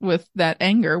present with that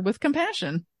anger with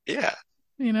compassion, yeah.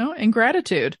 and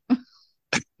gratitude.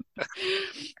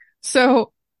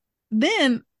 So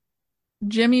then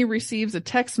Jimmy receives a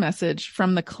text message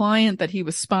from the client that he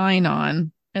was spying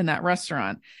on in that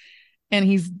restaurant.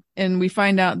 And we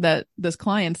find out that this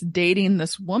client's dating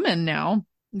this woman now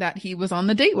that he was on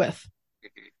the date with.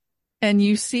 And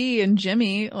you see in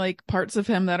Jimmy, like parts of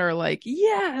him that are like,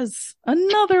 yes,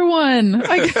 another one.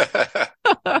 I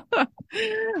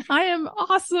am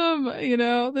awesome.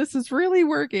 This is really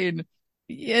working.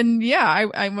 And yeah,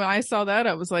 I when I saw that,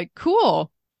 I was like,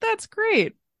 cool. That's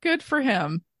great. Good for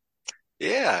him.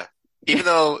 Yeah. Even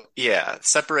though,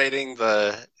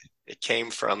 it came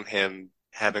from him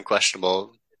having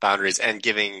questionable boundaries and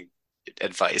giving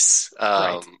advice.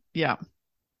 Right. Yeah.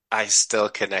 I still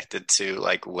connected to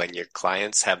like when your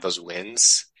clients have those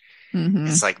wins. Mm-hmm.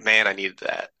 It's like, man, I needed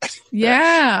that.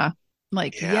 Yeah.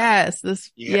 Like, Yeah.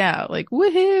 yes, Yeah. like,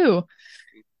 woohoo.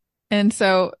 And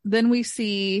so then we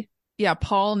see,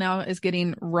 Paul now is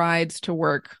getting rides to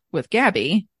work with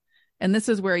Gabby. And this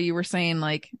is where you were saying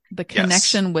like the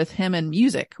connection Yes. with him and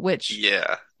music, which,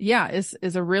 Yeah.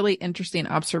 is a really interesting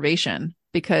observation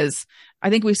because I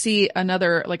think we see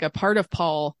another, like a part of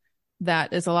Paul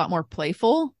that is a lot more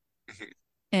playful. Mhm.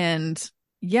 And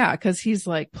because he's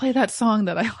like, play that song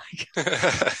that I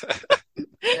like.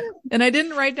 And I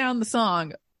didn't write down the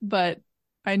song, but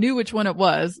I knew which one it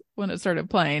was when it started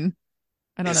playing.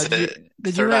 I don't Is know. it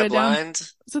Did you Third write Eye it down? Blind?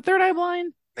 Is it Third Eye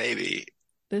Blind? Maybe.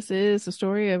 This is the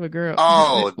story of a girl.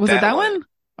 Oh, Was it that that one. one?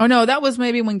 Oh no, that was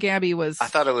maybe when I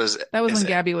thought it was, that was is when it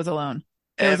Gabby was alone.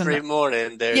 There was every a,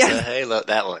 morning there's a yes, halo?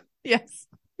 That one. yes.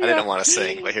 I Yeah. didn't want to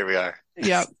sing, but here we are.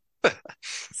 Yeah.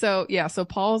 So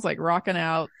Paul's like rocking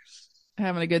out,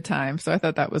 having a good time. So I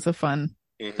thought that was a fun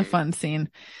Hmm. scene.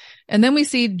 And then we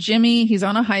see Jimmy, he's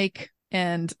on a hike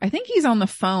and I think he's on the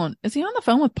phone. Is he on the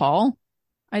phone with Paul?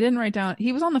 I didn't write down.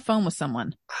 He was on the phone with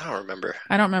someone. I don't remember.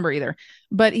 I don't remember either,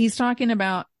 but he's talking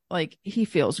about like, he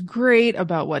feels great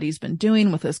about what he's been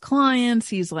doing with his clients.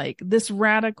 He's like, this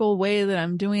radical way that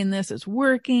I'm doing this is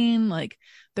working. Like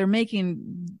they're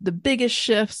making the biggest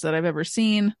shifts that I've ever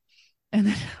seen. And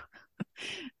then,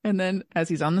 and then as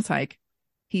he's on this hike,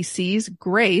 he sees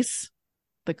Grace,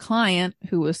 the client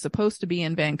who was supposed to be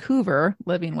in Vancouver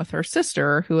living with her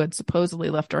sister who had supposedly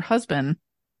left her husband.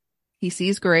 He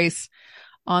sees Grace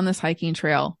on this hiking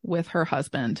trail with her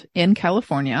husband in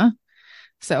California.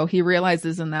 So he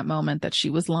realizes in that moment that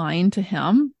she was lying to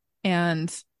him.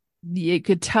 And you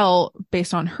could tell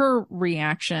based on her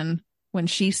reaction when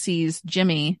she sees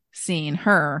Jimmy seeing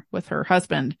her with her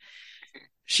husband,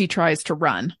 she tries to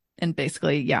run and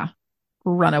basically,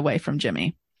 run away from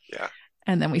Jimmy. Yeah.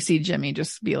 And then we see Jimmy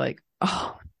just be like,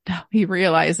 oh no, he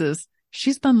realizes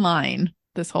she's been lying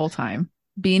this whole time,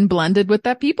 being blended with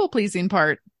that people pleasing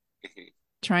part,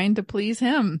 trying to please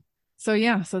him.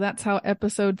 So so that's how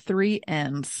episode 3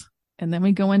 ends. And then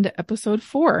we go into episode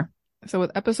 4. So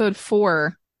with episode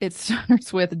 4, it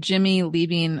starts with Jimmy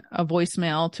leaving a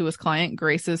voicemail to his client,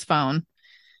 Grace's phone,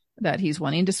 that he's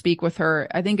wanting to speak with her.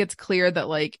 I think it's clear that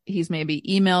like he's maybe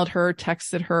emailed her,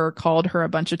 texted her, called her a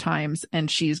bunch of times, and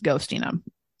she's ghosting him.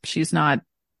 She's not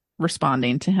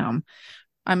responding to him.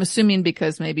 I'm assuming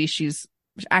because maybe she's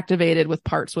activated with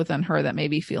parts within her that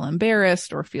maybe feel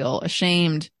embarrassed or feel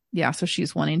ashamed. Yeah, so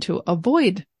she's wanting to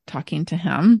avoid talking to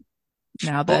him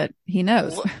now that he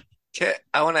knows. Okay,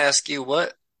 I want to ask you,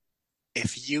 what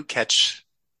if you catch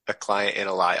a client in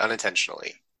a lie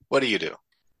unintentionally? What do you do?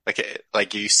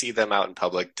 Like you see them out in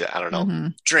public, I don't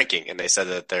know, drinking, and they said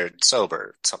that they're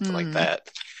sober, something like that.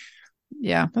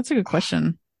 Yeah, that's a good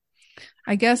question.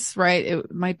 I guess, right,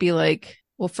 it might be like,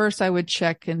 well, first I would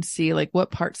check and see like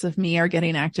what parts of me are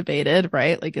getting activated,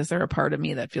 right? Like, is there a part of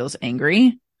me that feels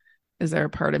angry? Is there a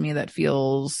part of me that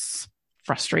feels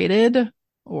frustrated?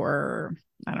 Or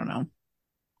I don't know,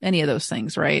 any of those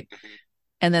things, right?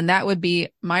 And then that would be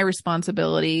my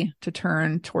responsibility to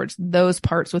turn towards those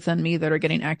parts within me that are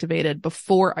getting activated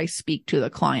before I speak to the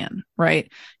client,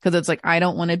 right? Because it's like, I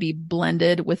don't want to be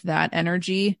blended with that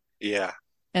energy. Yeah.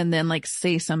 And then like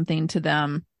say something to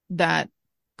them that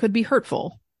could be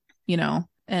hurtful,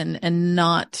 and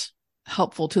not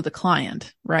helpful to the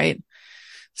client, right?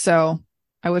 So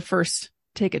I would first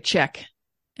take a check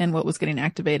and what was getting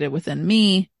activated within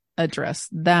me, address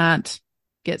that,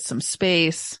 get some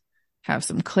space, have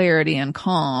some clarity and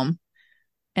calm,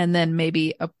 and then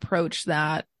maybe approach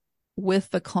that with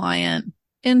the client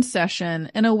in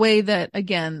session in a way that,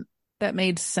 again, that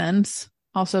made sense,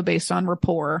 also based on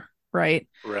rapport, right?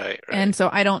 Right. And so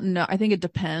I don't know. I think it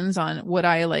depends on what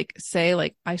I like say,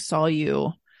 like, I saw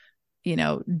you,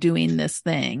 doing this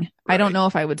thing. Right. I don't know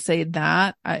if I would say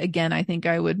that. Again, I think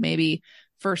I would maybe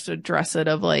first address it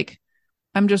of like,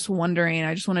 I'm just wondering,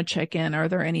 I just want to check in. Are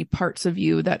there any parts of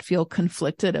you that feel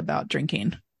conflicted about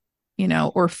drinking,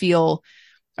 or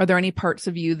are there any parts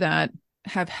of you that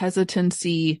have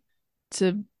hesitancy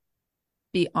to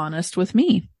be honest with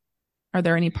me? Are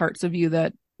there any parts of you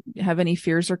that have any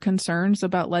fears or concerns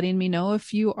about letting me know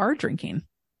if you are drinking?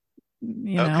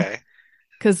 Okay.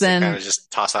 Because so then kind of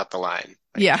just toss out the line.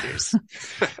 Like, yeah, here's...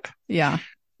 yeah,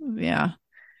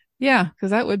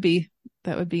 because that would be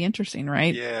interesting,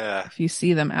 right? Yeah. If you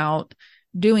see them out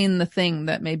doing the thing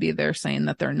that maybe they're saying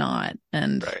that they're not,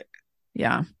 and Right.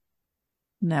 yeah,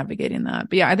 navigating that.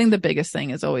 But yeah, I think the biggest thing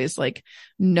is always like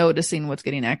noticing what's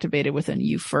getting activated within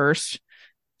you first,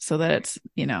 so that it's,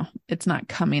 it's not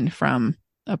coming from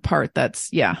a part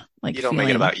that's, like you don't make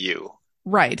it about you.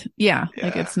 Right. Yeah.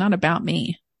 Like it's not about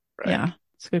me. Right. Yeah.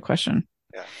 It's a good question.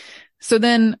 Yeah. So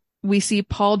then we see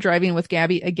Paul driving with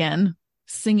Gabby again,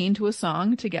 singing to a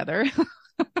song together,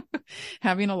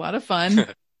 having a lot of fun.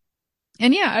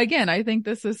 And yeah, again, I think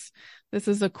this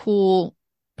is a cool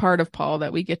part of Paul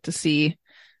that we get to see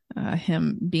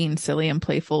him being silly and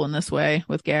playful in this way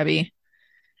with Gabby.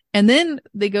 And then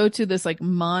they go to this like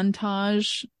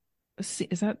montage.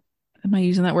 Am I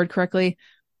using that word correctly?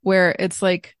 Where it's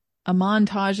like a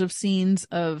montage of scenes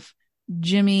of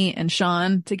Jimmy and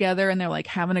Sean together, and they're like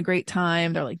having a great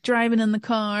time. They're like driving in the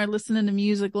car, listening to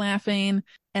music, laughing.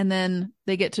 And then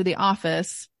they get to the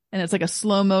office and it's like a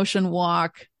slow motion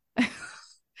walk.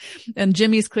 And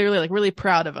Jimmy's clearly like really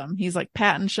proud of him. He's like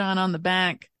patting Sean on the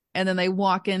back. And then they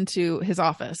walk into his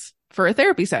office for a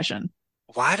therapy session.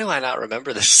 Why do I not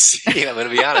remember this scene? I'm going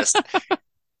to be honest.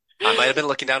 I might have been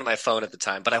looking down at my phone at the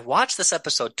time, but I watched this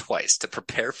episode twice to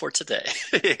prepare for today.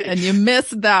 And you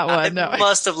missed that one. I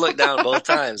must have looked down both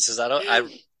times because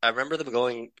I remember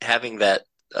them having that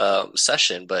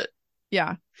session, but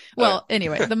yeah. Well,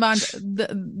 anyway,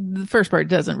 the first part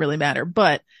doesn't really matter,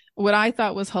 but what I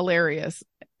thought was hilarious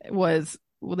was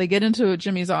they get into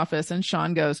Jimmy's office and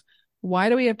Sean goes, "Why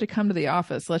do we have to come to the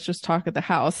office? Let's just talk at the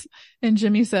house." And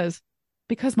Jimmy says,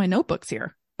 "Because my notebook's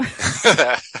here."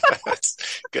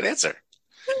 Good answer.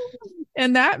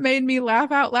 And that made me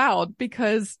laugh out loud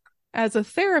because as a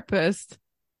therapist,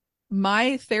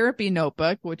 my therapy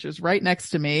notebook, which is right next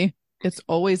to me, it's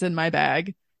always in my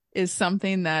bag, is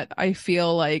something that I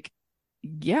feel like,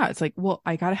 it's like, well,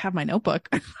 I got to have my notebook.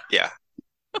 Yeah.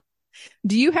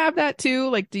 Do you have that too?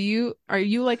 Like, are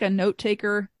you like a note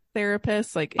taker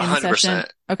therapist, like in 100%. Session?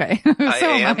 Okay. I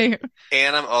am.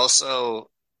 And I'm also,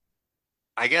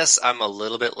 I guess I'm a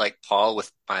little bit like Paul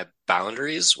with my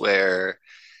boundaries where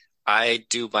I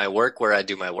do my work where I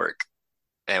do my work.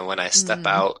 And when I step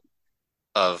out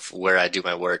of where I do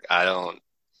my work,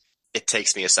 it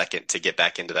takes me a second to get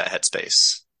back into that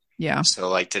headspace. Yeah. So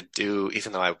like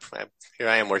even though here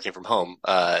I am working from home,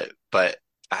 but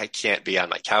I can't be on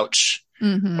my couch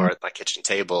or at my kitchen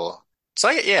table. So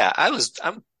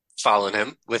I'm following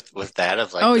him with that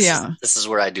of like, this is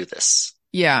where I do this.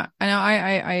 Yeah, I know.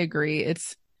 I agree.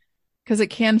 It's because it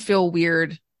can feel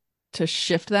weird to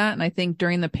shift that. And I think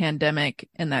during the pandemic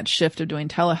and that shift of doing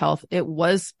telehealth, it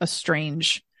was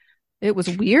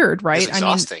weird, right? It was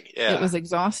exhausting. It was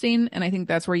exhausting. And I think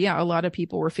that's where, a lot of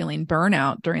people were feeling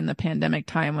burnout during the pandemic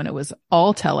time when it was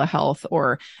all telehealth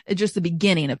or just the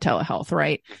beginning of telehealth,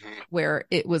 right? Mm-hmm. Where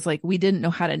it was like, we didn't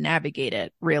know how to navigate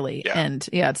it really. Yeah. And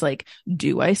it's like,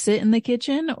 do I sit in the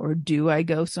kitchen or do I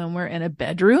go somewhere in a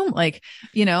bedroom? Like,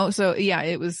 so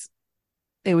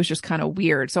it was just kind of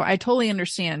weird. So I totally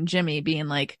understand Jimmy being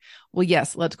like, well,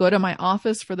 yes, let's go to my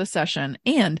office for the session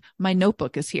and my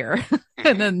notebook is here.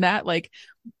 And then that like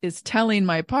is telling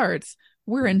my parts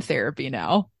we're in therapy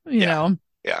now, you know?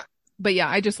 Yeah. But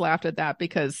I just laughed at that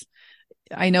because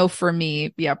I know for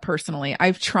me, personally,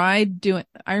 I've tried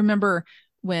I remember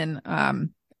when,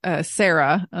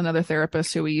 Sarah, another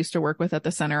therapist who we used to work with at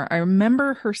the center, I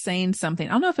remember her saying something.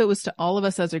 I don't know if it was to all of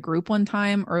us as a group one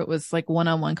time or it was like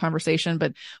one-on-one conversation,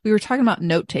 but we were talking about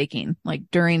note taking like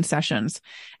during sessions.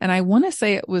 And I want to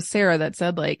say it was Sarah that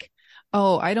said like,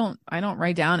 "Oh, I don't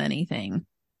write down anything,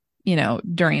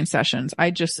 during sessions.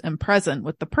 I just am present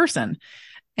with the person."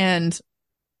 And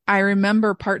I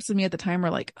remember parts of me at the time were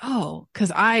like, "Oh,"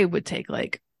 cause I would take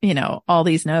like, all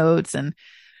these notes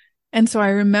And so I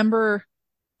remember,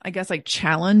 I guess, like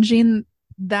challenging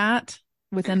that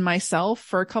within myself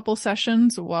for a couple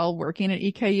sessions while working at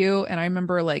EKU. And I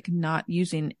remember like not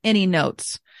using any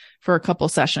notes for a couple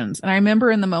sessions. And I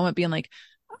remember in the moment being like,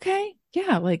 okay,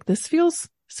 yeah, like this feels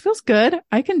good.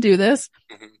 I can do this.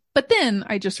 Mhm. But then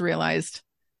I just realized,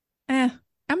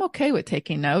 I'm okay with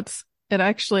taking notes. It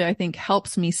actually, I think,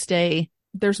 helps me stay.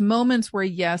 There's moments where,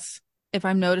 yes, if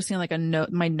I'm noticing like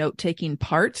my note taking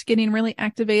part getting really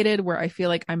activated where I feel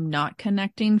like I'm not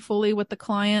connecting fully with the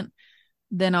client,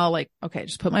 then I'll like, okay,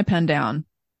 just put my pen down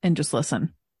and just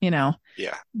listen, Yeah.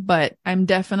 but I'm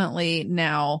definitely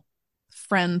now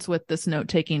friends with this note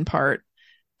taking part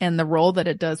and the role that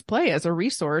it does play as a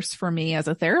resource for me as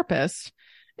a therapist,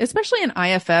 especially in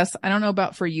IFS. I don't know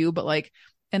about for you, but like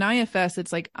in IFS,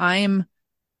 it's like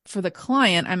for the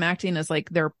client, I'm acting as like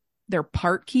their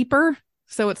part keeper.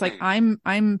 So it's like Mm.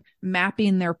 I'm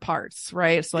mapping their parts,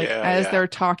 right? So like Yeah, as yeah. they're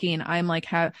talking, I'm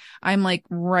like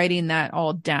writing that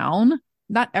all down.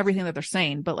 Not everything that they're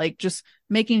saying, but like just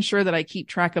making sure that I keep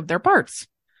track of their parts.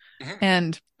 Mhm.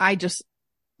 And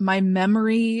my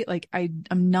memory, like I'm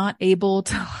not able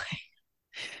to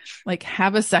like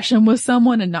have a session with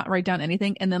someone and not write down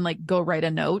anything and then like go write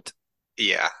a note.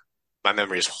 Yeah. My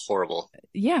memory is horrible.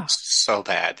 Yeah. So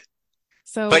bad.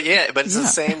 But So yeah, but it's the yeah.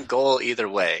 same goal either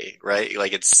way, right?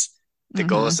 Like the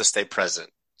goal is Mm-hmm. to stay present.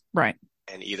 Right.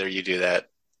 And either you do that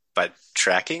by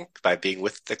tracking, by being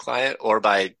with the client, or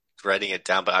by writing it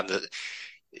down. But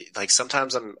like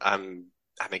sometimes I'm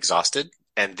exhausted,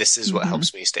 and this is what Mm-hmm.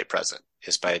 helps me stay present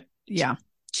is by Yeah.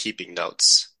 keeping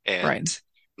notes. Right.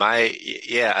 And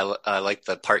yeah, I like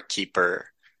the part keeper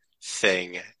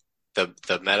thing.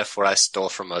 The metaphor I stole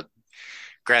from a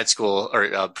grad school or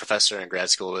a professor in grad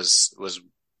school was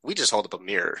we just hold up a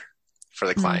mirror for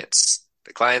the Mm-hmm. clients.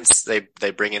 The clients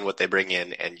they bring in what they bring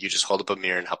in, and you just hold up a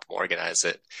mirror and help them organize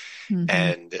it. Mm-hmm.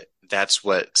 And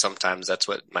sometimes that's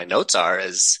what my notes are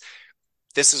is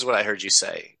this is what I heard you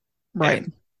say. Right.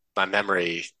 And my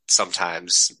memory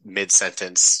sometimes mid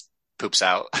sentence poops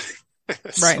out.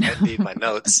 So Right. I need my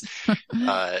notes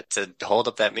to hold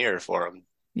up that mirror for them.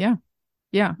 Yeah.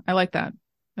 Yeah. I like that.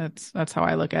 That's how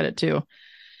I look at it too.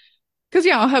 Cause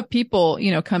yeah, I'll have people,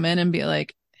 come in and be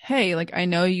like, hey, like, I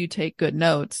know you take good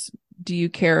notes. Do you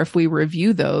care if we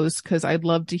review those? Cause I'd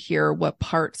love to hear what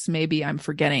parts maybe I'm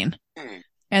forgetting. Hmm,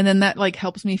 And then that like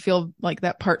helps me feel like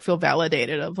that part feel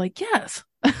validated of like, yes,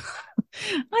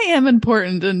 I am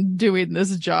important in doing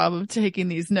this job of taking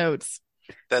these notes.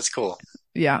 that's cool.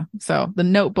 Yeah. So the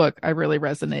notebook I really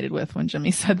resonated with when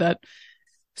Jimmy said that.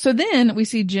 So then we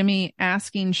see Jimmy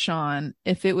asking Sean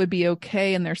if it would be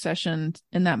okay in their session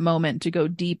in that moment to go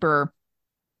deeper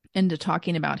into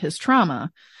talking about his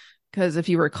trauma. Because if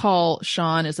you recall,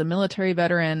 Sean is a military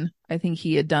veteran. I think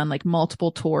he had done like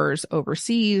multiple tours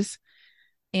overseas.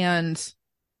 And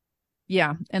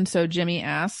yeah. And so Jimmy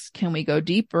asks, can we go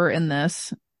deeper in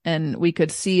this? And we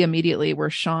could see immediately where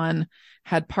Sean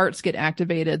had parts get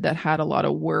activated that had a lot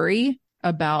of worry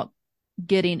about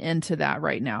getting into that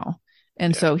right now.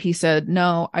 And Yeah. so he said,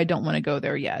 no, I don't want to go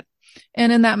there yet.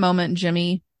 And in that moment,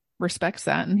 Jimmy respects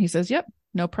that. And he says, yep,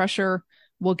 no pressure.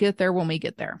 We'll get there when we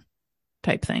get there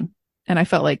type thing. And I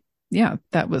felt like, yeah,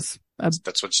 That's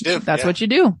what you do. that's Yeah. what you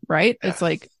do, right? Yeah. It's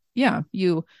like, yeah,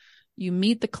 you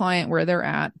meet the client where they're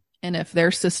at. And if their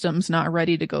system's not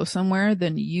ready to go somewhere,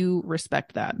 then you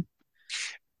respect that.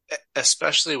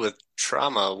 Especially with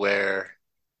trauma, where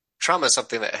trauma is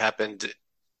something that happened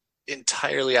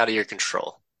entirely out of your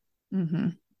control. Mm-hmm.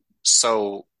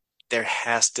 So there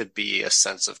has to be a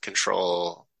sense of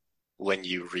control when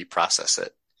you reprocess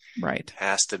it. Right. It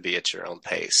has to be at your own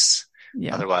pace.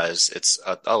 Yeah. Otherwise,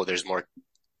 there's more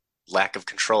lack of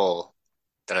control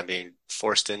that I'm being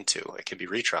forced into. It can be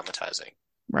re-traumatizing.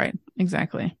 Right.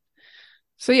 Exactly.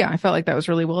 So yeah, I felt like that was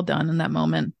really well done in that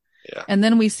moment. Yeah. And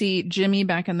then we see Jimmy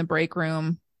back in the break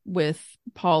room with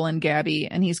Paul and Gabby,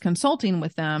 and he's consulting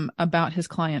with them about his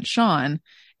client, Sean,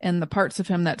 and the parts of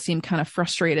him that seem kind of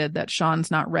frustrated that Sean's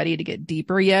not ready to get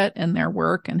deeper yet in their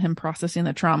work and him processing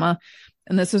the trauma.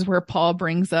 And this is where Paul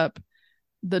brings up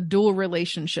the dual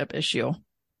relationship issue,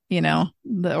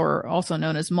 or also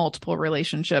known as multiple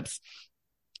relationships,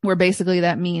 where basically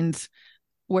that means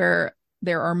where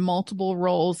there are multiple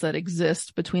roles that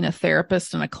exist between a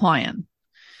therapist and a client.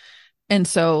 And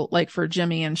so, like for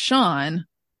Jimmy and Sean,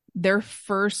 their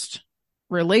first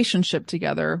relationship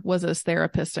together was as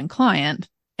therapist and client.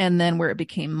 And then where it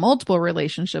became multiple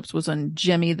relationships was when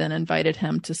Jimmy then invited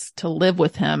him to live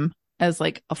with him as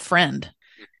like a friend.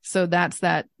 So that's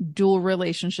that dual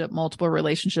relationship, multiple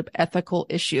relationship ethical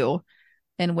issue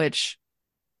in which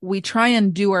we try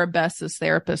and do our best as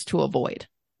therapists to avoid,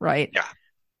 right? Yeah.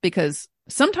 because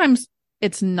sometimes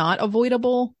it's not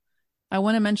avoidable. I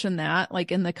want to mention that,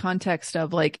 like in the context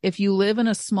of like, if you live in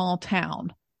a small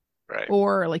town Right.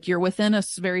 or like you're within a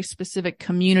very specific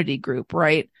community group,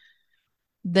 right?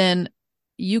 Then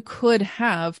you could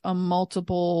have a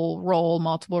multiple role,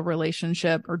 multiple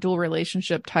relationship or dual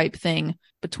relationship type thing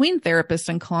between therapist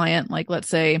and client. Like let's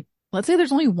say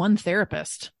there's only one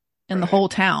therapist in the Right. whole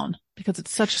town because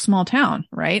it's such a small town,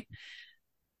 right?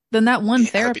 Then that one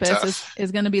Yeah, that'd be therapist tough.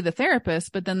 is going to be the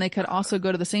therapist, but then they could also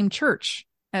go to the same church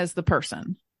as the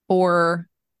person, or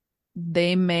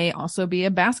they may also be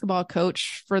a basketball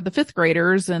coach for the fifth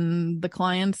graders and the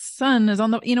client's son is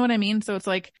on the, you know what I mean? So it's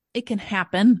like, it can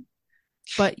happen,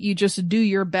 but you just do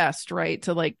your best, right?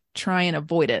 To like try and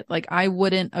avoid it. Like I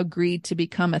wouldn't agree to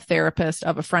become a therapist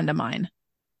of a friend of mine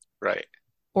Right.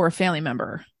 or a family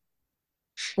member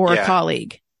or a Yeah,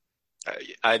 colleague.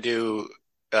 I do,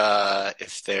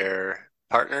 if they're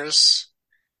partners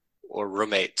or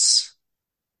roommates.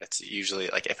 It's usually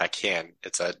like if I can,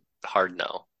 it's a hard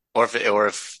no. Or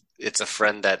if it's a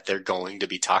friend that they're going to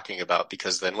be talking about,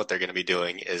 because then what they're going to be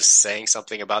doing is saying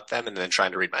something about them and then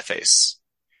trying to read my face.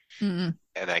 Mm-mm.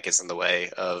 And that gets in the way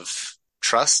of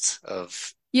trust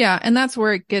of Yeah. And that's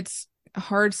where it gets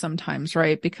hard sometimes,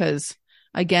 right? Because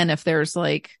again, if there's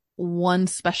like one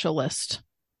specialist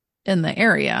in the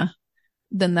area,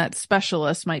 then that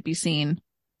specialist might be seeing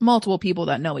multiple people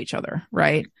that know each other,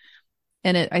 right?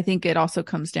 And I think it also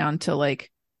comes down to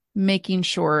like making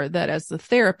sure that as the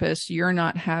therapist, you're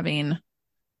not having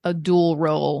a dual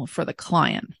role for the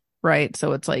client, right?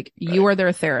 So it's like you right, are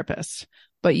their therapist,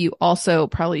 but you also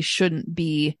probably shouldn't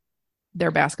be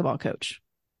their basketball coach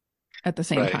at the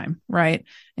same right, time, right?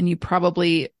 And you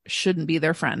probably shouldn't be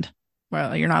their friend.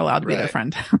 Well, you're not allowed to be their right.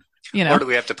 friend, you Or know? do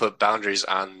we have to put boundaries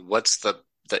on what's the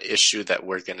issue that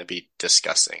we're going to be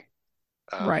discussing?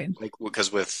 Right. Like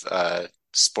because with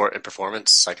sport and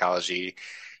performance psychology,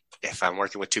 if I'm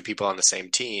working with two people on the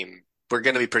same team, we're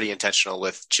going to be pretty intentional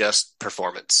with just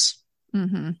performance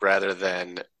Mm-hmm. rather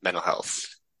than mental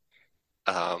health.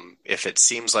 If it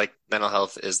seems like mental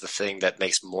health is the thing that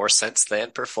makes more sense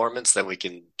than performance, then we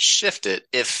can shift it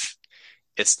if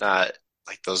it's not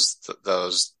like those,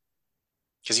 because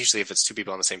usually if it's two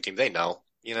people on the same team, they know,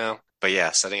 you know. But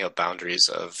yeah, setting up boundaries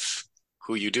of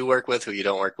who you do work with, who you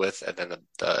don't work with, and then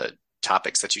the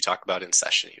topics that you talk about in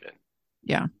session even.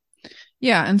 Yeah.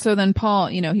 Yeah. And so then Paul,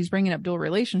 he's bringing up dual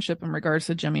relationship in regards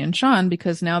to Jimmy and Sean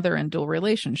because now they're in dual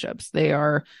relationships. They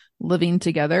are living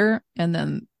together and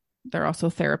then they're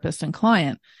also therapist and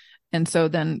client. And so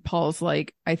then Paul's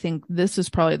like, I think this is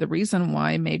probably the reason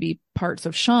why maybe parts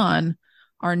of Sean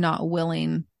are not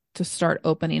willing to start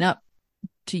opening up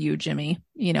to you, Jimmy,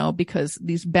 because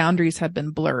these boundaries have been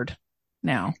blurred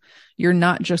now. You're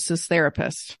not just his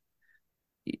therapist.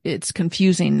 It's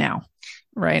confusing now,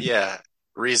 right? Yeah,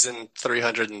 reason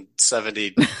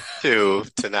 372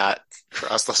 to not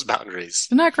cross those boundaries.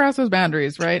 To not cross those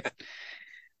boundaries, right?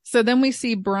 So then we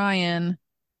see Brian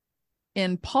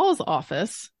in Paul's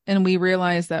office and we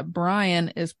realize that Brian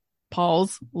is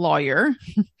Paul's lawyer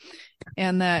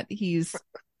and that he's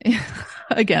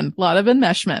again, a lot of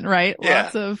enmeshment, right? Yeah,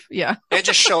 Lots of, yeah. and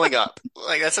just showing up.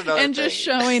 Like that's another And just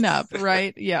thing. showing up,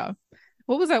 right? Yeah.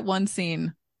 What was that one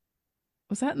scene?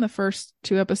 Was that in the first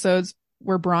two episodes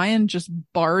where Brian just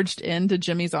barged into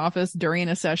Jimmy's office during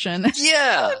a session?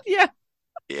 Yeah, Yeah.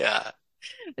 yeah,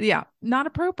 Yeah. Not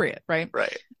appropriate, right?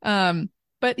 right.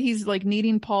 But he's like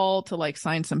needing Paul to like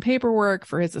sign some paperwork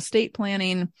for his estate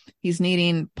planning. He's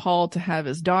needing Paul to have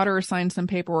his daughter sign some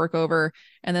paperwork over.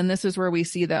 And then this is where we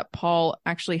see that Paul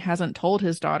actually hasn't told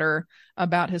his daughter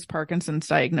about his Parkinson's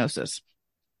diagnosis.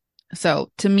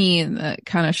 So to me, that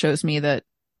kind of shows me that,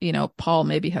 Paul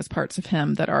maybe has parts of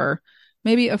him that are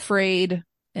maybe afraid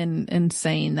in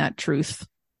saying that truth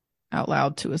out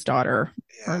loud to his daughter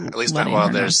Yeah, or at least not letting while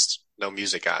her know. there's no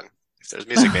music on. If there's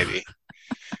music, maybe.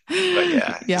 But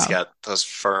yeah, he's Yeah. got those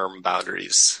firm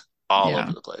boundaries all Yeah.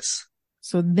 over the place.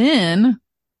 So then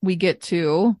we get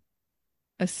to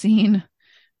a scene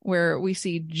where we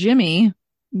see Jimmy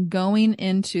going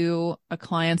into a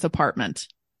client's apartment.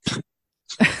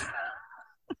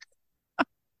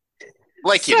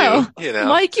 Like you So, do, you know.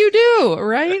 like you do,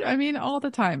 right? I mean, all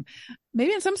the time.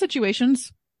 Maybe in some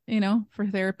situations, for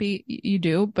therapy, you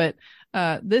do, but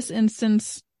this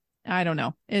instance, I don't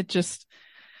know. It just,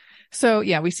 so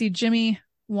yeah, we see Jimmy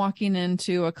walking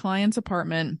into a client's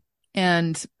apartment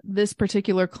and this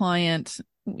particular client,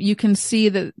 you can see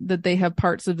that they have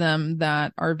parts of them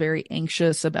that are very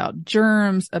anxious about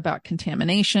germs, about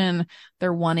contamination.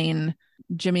 They're wanting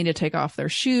Jimmy to take off their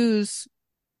shoes.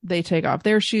 They take off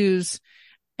their shoes.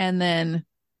 And then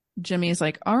Jimmy's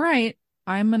like, all right,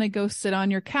 I'm going to go sit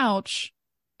on your couch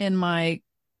in my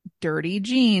dirty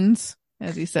jeans,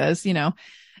 as he says,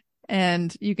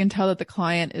 and you can tell that the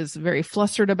client is very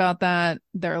flustered about that.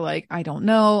 They're like, I don't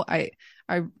know. I,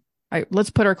 let's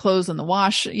put our clothes in the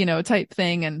wash, type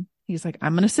thing. And he's like,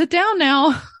 I'm going to sit down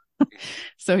now.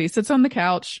 So he sits on the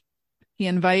couch. He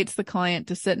invites the client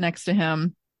to sit next to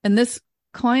him. And this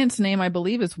client's name, I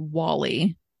believe, is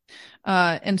Wally.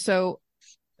 And so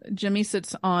Jimmy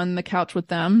sits on the couch with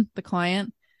them, the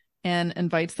client, and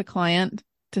invites the client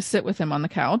to sit with him on the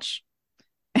couch.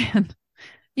 And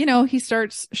he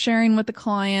starts sharing with the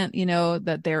client,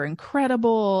 that they're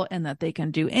incredible and that they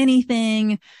can do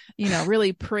anything,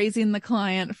 really praising the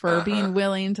client for being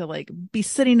willing to like be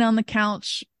sitting on the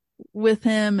couch with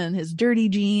him and his dirty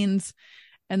jeans.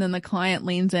 And then the client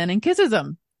leans in and kisses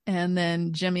him. And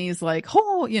then Jimmy's like,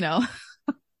 oh,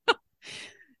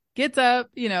 gets up,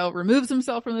 removes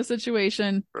himself from the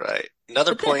situation. Right.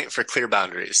 Another point for clear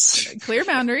boundaries. Clear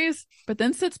boundaries, but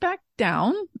then sits back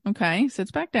down. Okay.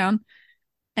 Sits back down.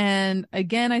 And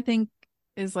again, I think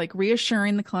is like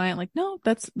reassuring the client, like, no,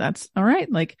 that's all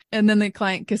right. Like, and then the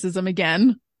client kisses him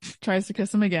again, tries to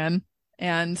kiss him again.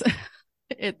 And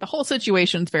the whole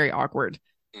situation's very awkward,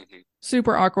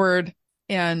 super awkward.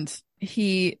 And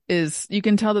you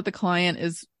can tell that the client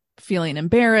is feeling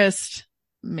embarrassed,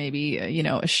 maybe,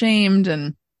 ashamed.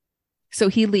 And so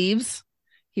he leaves,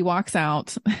 he walks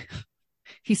out.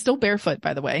 He's still barefoot,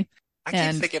 by the way. I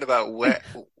keep thinking about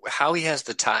how he has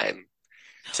the time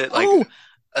to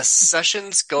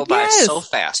sessions go by so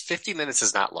fast. 50 minutes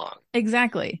is not long.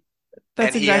 Exactly.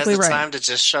 That's and exactly right. He has the time to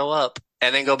just show up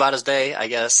and then go about his day, I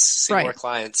guess, see more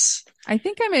clients. I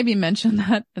think I maybe mentioned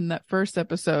that in that first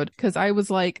episode because I was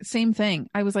like, same thing.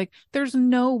 I was like, there's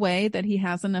no way that he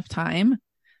has enough time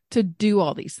to do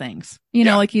all these things.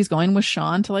 Like he's going with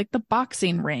Sean to like the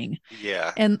boxing ring.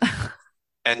 Yeah. And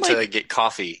like, to get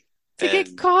coffee.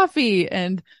 Get coffee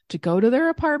and to go to their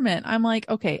apartment. I'm like,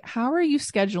 okay, how are you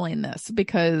scheduling this?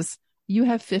 Because you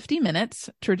have 50 minutes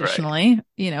traditionally,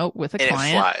 with a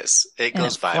client. It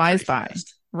goes by. Flies by.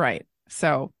 Right.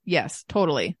 So yes,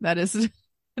 totally. That is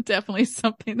definitely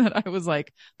something that I was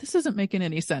like, this isn't making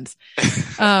any sense.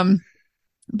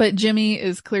 But Jimmy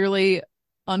is clearly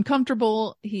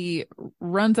uncomfortable. He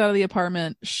runs out of the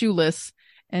apartment shoeless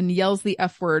and yells the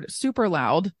F word super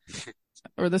loud.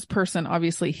 Or this person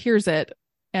obviously hears it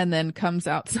and then comes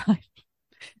outside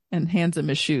and hands him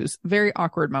his shoes. Very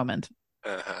awkward moment.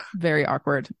 Very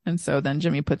awkward. And so then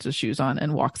Jimmy puts his shoes on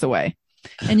and walks away.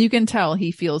 And you can tell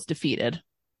he feels defeated.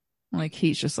 Like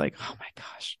he's just like, oh my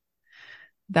gosh,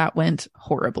 that went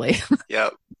horribly.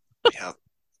 Yep.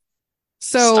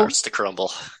 So starts to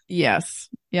crumble. Yes.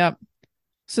 Yep.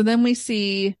 So then we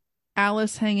see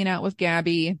Alice hanging out with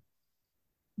Gabby.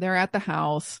 They're at the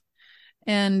house.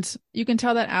 And you can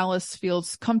tell that Alice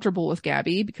feels comfortable with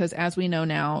Gabby because as we know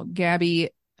now,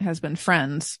 Gabby has been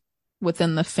friends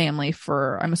within the family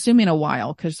for, I'm assuming, a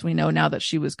while because we know now that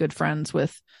she was good friends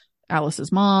with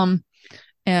Alice's mom.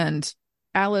 And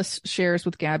Alice shares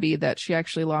with Gabby that she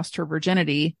actually lost her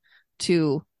virginity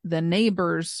to the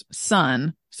neighbor's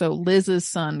son. So Liz's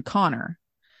son, Connor,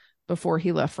 before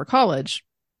he left for college.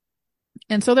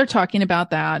 And so they're talking about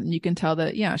that. And you can tell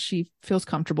that, yeah, she feels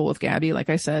comfortable with Gabby, like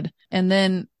I said. And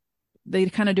then they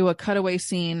kind of do a cutaway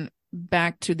scene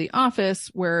back to the office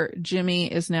where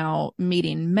Jimmy is now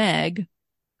meeting Meg,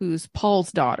 who's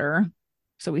Paul's daughter.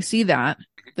 So we see that.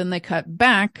 Then they cut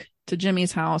back to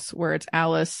Jimmy's house where it's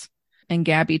Alice and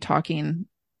Gabby talking.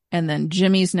 And then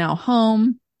Jimmy's now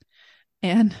home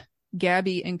and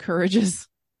Gabby encourages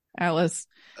Alice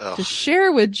to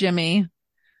share with Jimmy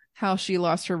how she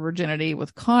lost her virginity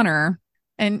with Connor.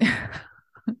 And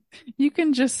you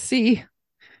can just see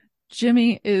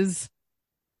Jimmy is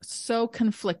so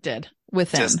conflicted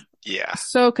with him.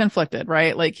 So conflicted,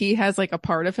 right? Like he has like a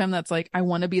part of him that's like, I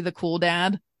want to be the cool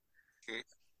dad.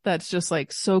 That's just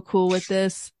like so cool with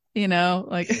this,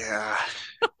 like. Yeah.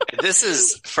 This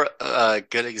is for a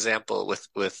good example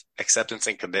with acceptance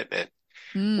and commitment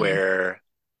where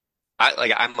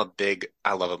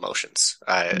I love emotions.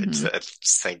 I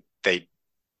just think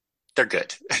they're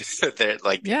good. They're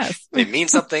like, they mean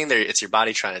something. It's your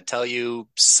body trying to tell you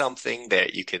something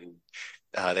that you can,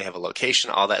 they have a location,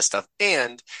 all that stuff.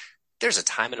 And there's a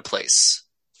time and a place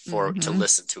to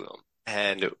listen to them.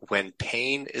 And when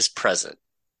pain is present,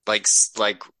 like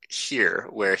here,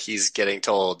 where he's getting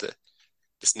told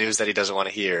this news that he doesn't want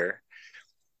to hear,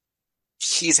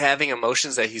 he's having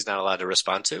emotions that he's not allowed to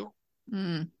respond to.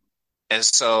 And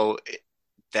so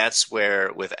that's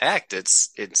where with ACT,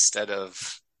 it's instead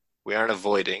of, we aren't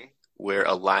avoiding, we're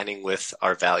aligning with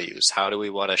our values. How do we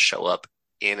want to show up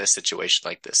in a situation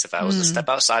like this, if I was to Mm, step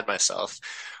outside myself,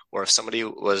 or if somebody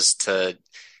was to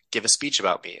give a speech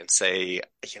about me and say,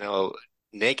 you know,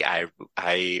 Nick,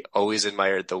 I always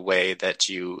admired the way that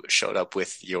you showed up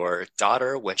with your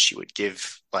daughter when she would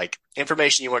give like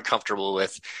information you weren't comfortable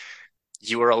with.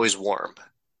 You were always warm.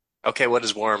 Okay, what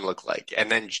does warm look like?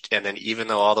 And then even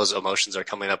though all those emotions are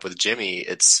coming up with Jimmy,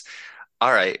 it's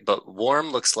all right, but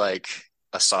warm looks like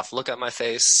a soft look on my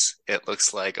face. It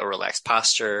looks like a relaxed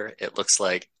posture. It looks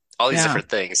like all these yeah. different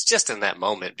things just in that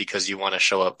moment because you want to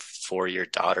show up for your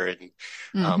daughter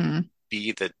and um, Hmm.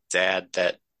 be the dad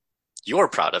that you're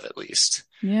proud of at least.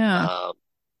 Yeah. Um,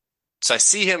 so I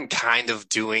see him kind of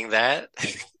doing that,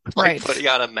 like Right. putting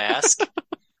on a mask,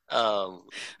 um,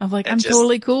 I'm like, and I'm just,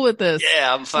 totally cool with this.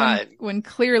 yeah, I'm fine When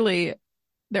clearly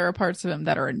there are parts of him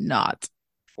that are not.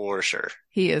 for sure.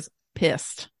 He is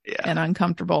pissed Yeah. and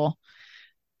uncomfortable.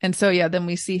 And so yeah, then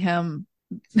we see him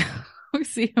we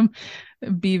see him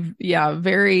be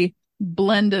very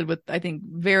blended with I think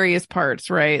various parts,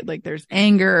 right? Like there's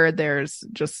anger, there's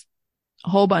just a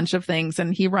whole bunch of things,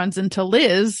 and he runs into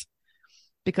Liz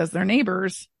because they're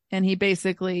neighbors, and he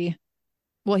basically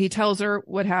he tells her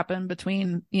what happened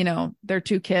between, their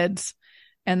two kids,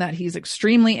 and that he's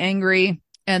extremely angry,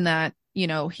 and that,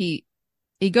 he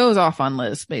goes off on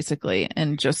Liz basically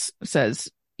and just says,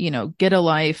 get a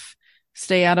life,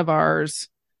 stay out of ours.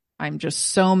 I'm just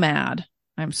so mad.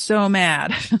 I'm so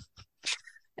mad.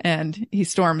 And he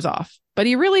storms off. But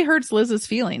he really hurts Liz's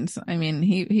feelings. I mean,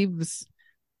 he was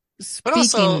But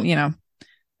speaking, also,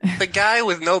 the guy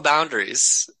with no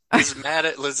boundaries is mad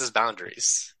at Liz's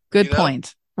boundaries, you good know?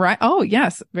 point. Right. Oh,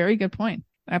 yes. Very good point.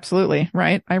 Absolutely.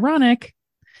 Right. Ironic.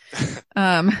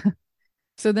 Um,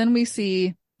 so then we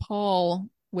see Paul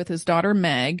with his daughter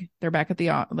Meg. They're back at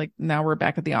now we're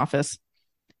back at the office.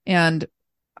 And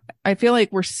I feel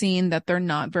like we're seeing that they're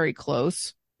not very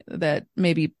close, that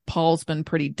maybe Paul's been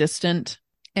pretty distant,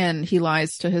 and he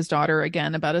lies to his daughter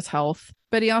again about his health.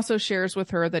 But he also shares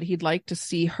with her that he'd like to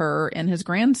see her and his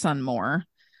grandson more.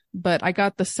 But I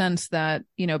got the sense that,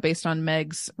 based on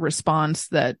Meg's response,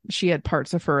 that she had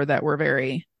parts of her that were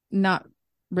very not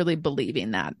really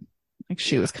believing that. Like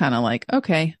she Yeah. was kind of like,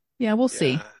 okay, yeah, we'll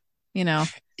see, Yeah. you know.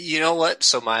 You know what?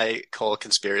 So my whole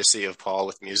conspiracy of Paul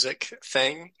with music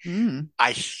thing, Mm,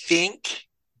 I think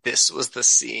this was the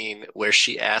scene where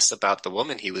she asked about the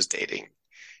woman he was dating.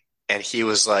 And he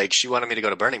was like, she wanted me to go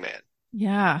to Burning Man.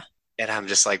 yeah. And I'm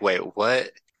just like, wait,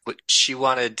 what? She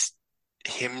wanted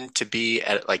him to be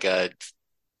at like a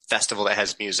festival that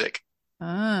has music.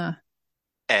 Ah.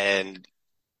 And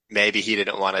maybe he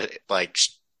didn't want to like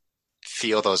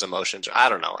feel those emotions. I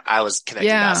don't know. I was connecting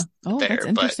Yeah. dots Oh, that's there, but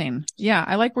interesting. Yeah,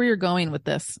 I like where you're going with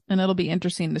this. And it'll be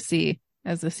interesting to see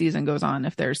as the season goes on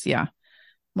if there's,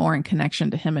 more in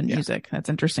connection to him and yeah. music. That's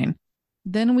interesting.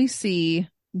 Then we see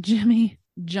Jimmy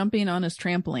jumping on his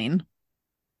trampoline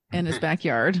in his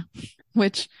backyard,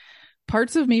 which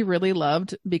parts of me really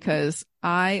loved because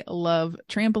I love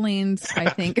trampolines.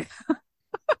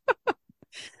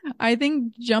 I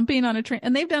think jumping on a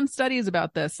and they've done studies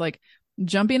about this, like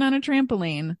jumping on a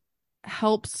trampoline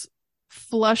helps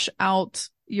flush out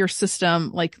your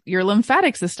system, like your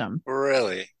lymphatic system.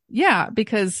 Really? Yeah,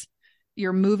 because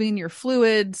you're moving your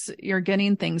fluids, you're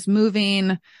getting things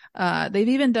moving. They've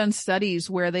even done studies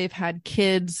where they've had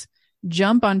kids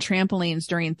jump on trampolines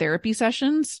during therapy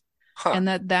sessions, Huh. and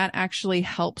that actually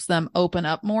helps them open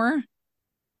up more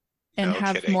and No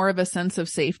have kidding. more of a sense of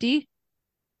safety.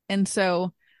 And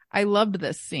so I loved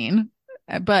this scene.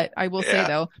 But I will say Yeah.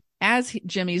 though, as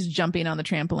Jimmy's jumping on the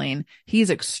trampoline, he's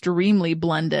extremely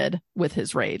blended with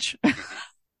his rage.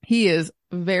 He is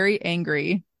very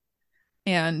angry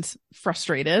and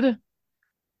frustrated.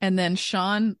 And then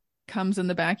Sean comes in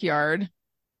the backyard,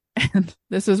 and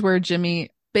this is where Jimmy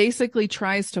basically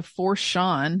tries to force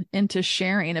Sean into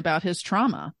sharing about his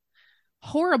trauma.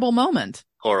 Horrible moment.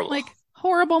 Horrible. Like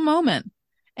horrible moment.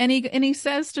 And he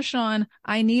says to Sean,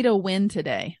 I need a win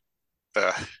today.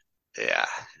 Yeah.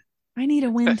 I need a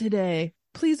win today.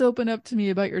 Please open up to me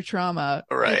about your trauma.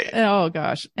 Right. Oh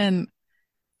gosh. And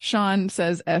Sean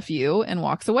says F you and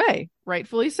walks away.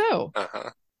 Rightfully so. Uh-huh.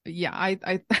 Yeah,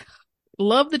 I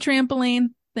love the trampoline.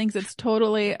 Thinks it's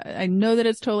totally, I know that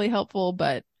it's totally helpful,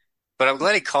 but But I'm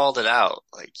glad he called it out.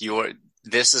 Like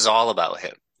this is all about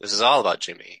him. This is all about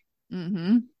Jimmy.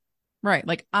 mm-hmm. Right.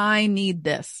 Like I need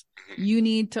this. Mhm. You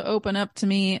need to open up to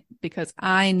me because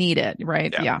I need it.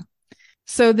 Right. Yeah. Yeah.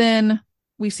 So then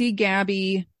we see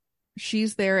Gabby.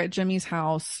 She's there at Jimmy's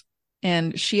house,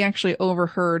 and she actually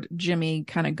overheard Jimmy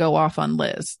kind of go off on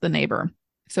Liz, the neighbor.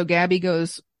 So Gabby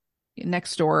goes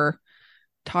next door,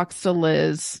 talks to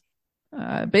Liz,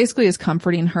 basically is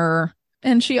comforting her.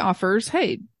 And she offers,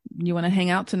 hey, you want to hang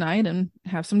out tonight and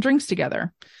have some drinks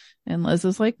together? And Liz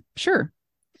is like, sure.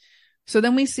 So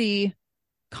then we see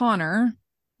Connor,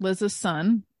 Liz's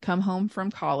son, come home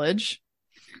from college.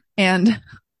 And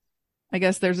I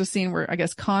guess there's a scene where I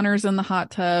guess Connor's in the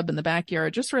hot tub in the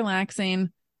backyard, just relaxing.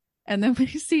 And then we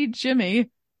see Jimmy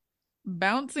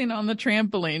bouncing on the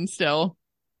trampoline still.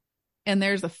 And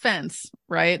there's a fence,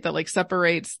 right, that like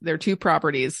separates their two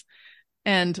properties.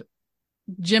 And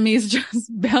Jimmy's just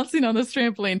bouncing on this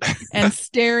trampoline and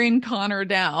staring Connor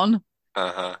down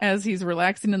as he's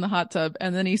relaxing in the hot tub.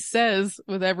 And then he says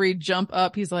with every jump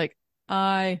up, he's like,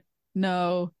 I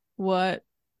know what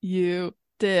you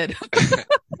did.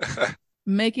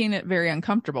 Making it very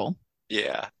uncomfortable.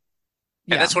 Yeah.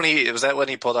 And that's when was that when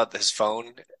he pulled out his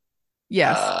phone?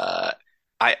 Yes.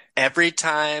 Every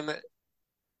time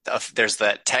there's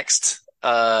that text,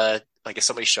 like if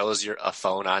somebody shows you a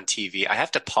phone on TV, I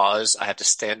have to pause, I have to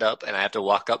stand up, and I have to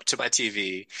walk up to my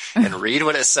TV and read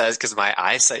what it says because my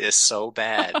eyesight is so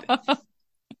bad.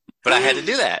 But I had to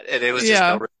do that, and it was just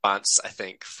no response, I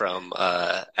think, from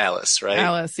Alice, right?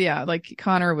 Alice, yeah. Like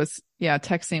Connor was,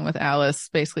 texting with Alice,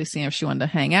 basically seeing if she wanted to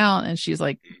hang out, and she's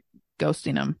like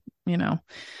ghosting him, you know.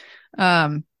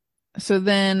 So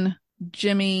then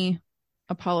Jimmy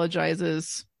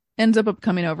apologizes, ends up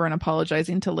coming over and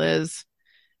apologizing to Liz,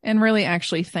 and really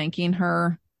actually thanking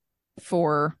her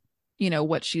for,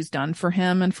 what she's done for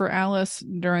him and for Alice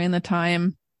during the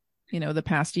time, the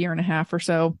past year and a half or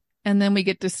so. And then we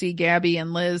get to see Gabby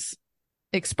and Liz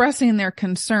expressing their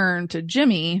concern to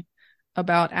Jimmy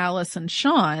about Alice and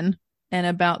Sean and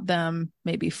about them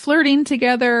maybe flirting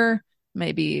together,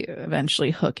 maybe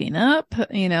eventually hooking up,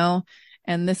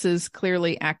 and this is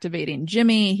clearly activating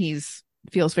Jimmy.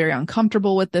 Feels very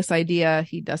uncomfortable with this idea.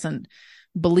 He doesn't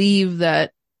believe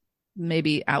that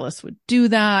maybe Alice would do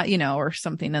that, or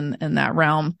something in that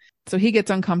realm. So he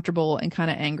gets uncomfortable and kind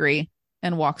of angry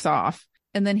and walks off.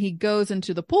 And then he goes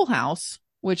into the pool house,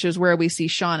 which is where we see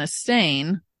Sean is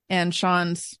staying. And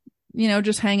Sean's,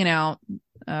 just hanging out,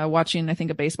 watching, I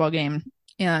think, a baseball game.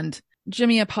 And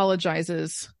Jimmy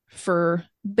apologizes for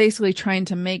basically trying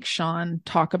to make Sean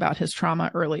talk about his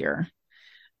trauma earlier.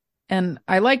 And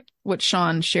I liked what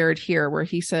Sean shared here, where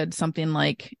he said something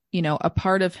like, a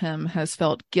part of him has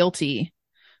felt guilty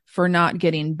for not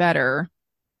getting better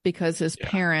because his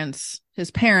parents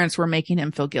were making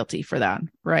him feel guilty for that.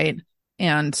 Right.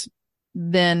 And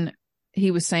then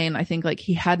he was saying, I think, like,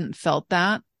 he hadn't felt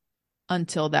that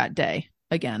until that day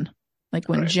again. Like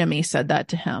when Jimmy said that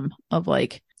to him of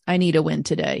like, I need a win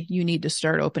today. You need to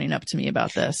start opening up to me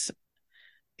about this.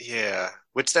 Yeah.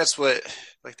 Which that's what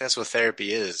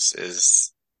therapy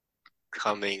is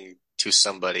coming to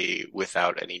somebody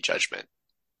without any judgment.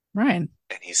 Right. And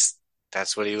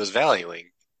that's what he was valuing.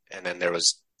 And then there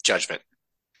was judgment.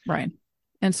 Right.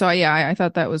 And so, I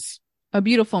thought that was a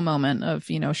beautiful moment of,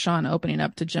 Sean opening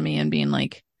up to Jimmy and being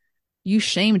like, you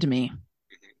shamed me,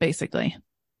 basically.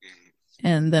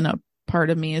 And then a part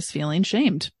of me is feeling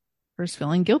shamed or is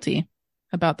feeling guilty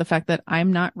about the fact that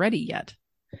I'm not ready yet,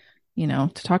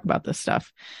 to talk about this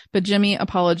stuff. But Jimmy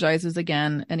apologizes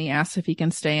again, and he asks if he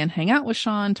can stay and hang out with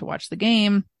Sean to watch the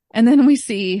game. And then we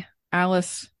see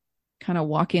Alice kind of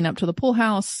walking up to the pool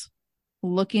house,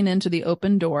 looking into the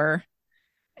open door,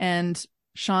 and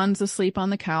Sean's asleep on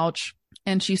the couch.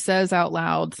 And she says out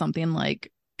loud something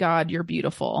like, God, you're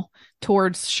beautiful,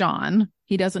 towards Sean.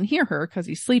 He doesn't hear her because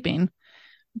he's sleeping.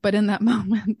 But in that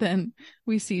moment, then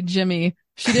we see Jimmy.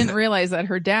 She didn't realize that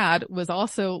her dad was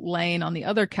also laying on the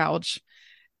other couch.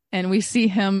 And we see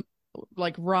him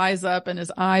like rise up, and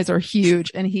his eyes are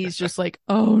huge. And he's just like,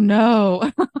 oh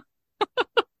no,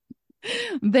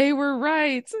 they were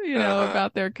right,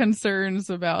 about their concerns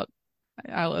about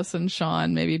Alice and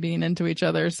Sean maybe being into each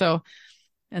other. So,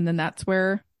 and then that's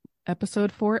where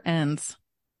episode 4 ends.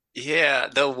 Yeah.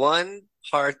 The one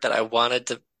part that I wanted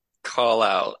to call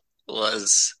out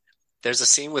was there's a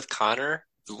scene with Connor,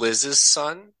 Liz's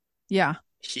son. Yeah.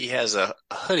 He has a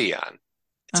hoodie on.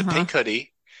 It's a pink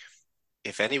hoodie.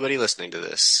 If anybody listening to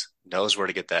this knows where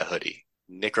to get that hoodie,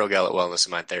 Nick Rogell at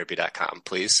wellnessandmindtherapy.com,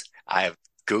 please. I have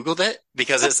Googled it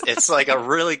because it's like a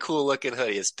really cool looking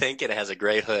hoodie. It's pink and it has a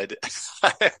gray hood.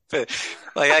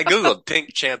 Like I Googled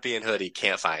pink champion hoodie,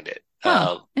 can't find it.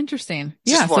 Oh, interesting.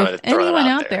 Yeah. So if anyone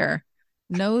out there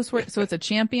knows where, so it's a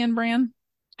Champion brand?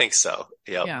 I think so.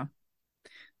 Yep. Yeah.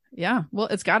 Yeah. Well,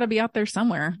 it's got to be out there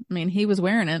somewhere. I mean, he was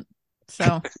wearing it.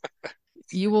 So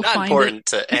you will Not find important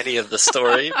to any of the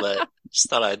story, but just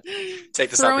thought I'd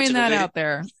take this throwing opportunity. that out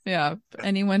there. Yeah. If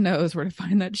anyone knows where to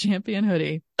find that Champion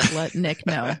hoodie, let Nick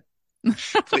know.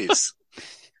 Please.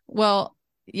 Well,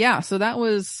 yeah. So that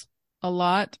was a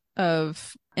lot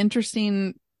of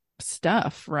interesting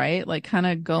stuff, right? Like kind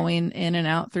of going in and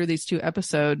out through these 2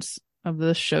 episodes of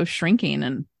the show Shrinking.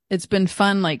 And it's been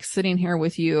fun, like sitting here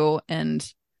with you and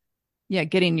yeah,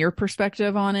 getting your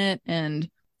perspective on it. And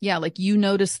yeah, like you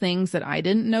notice things that I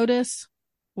didn't notice,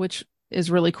 which is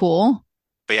really cool.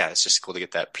 But yeah, it's just cool to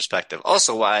get that perspective.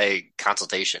 Also, why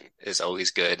consultation is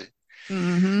always good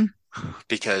Mm-hmm.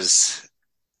 because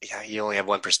yeah, you only have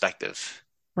one perspective.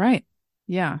 Right.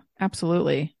 Yeah,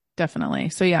 absolutely. Definitely.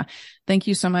 So yeah, thank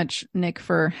you so much, Nick,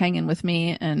 for hanging with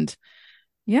me and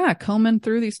yeah, combing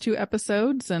through these 2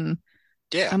 episodes. And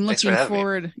Yeah, I'm thanks for looking having me.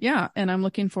 forward. Yeah. And I'm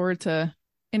looking forward to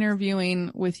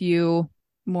interviewing with you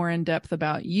more in depth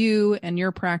about you and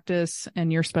your practice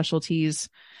and your specialties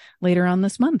later on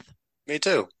this month. Me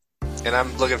too. And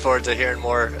I'm looking forward to hearing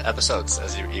more episodes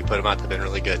as you put them out. They've been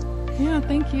really good. Yeah.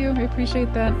 Thank you. I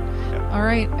appreciate that. Yeah. All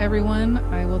right, everyone.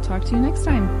 I will talk to you next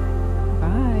time.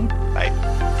 Bye. Bye.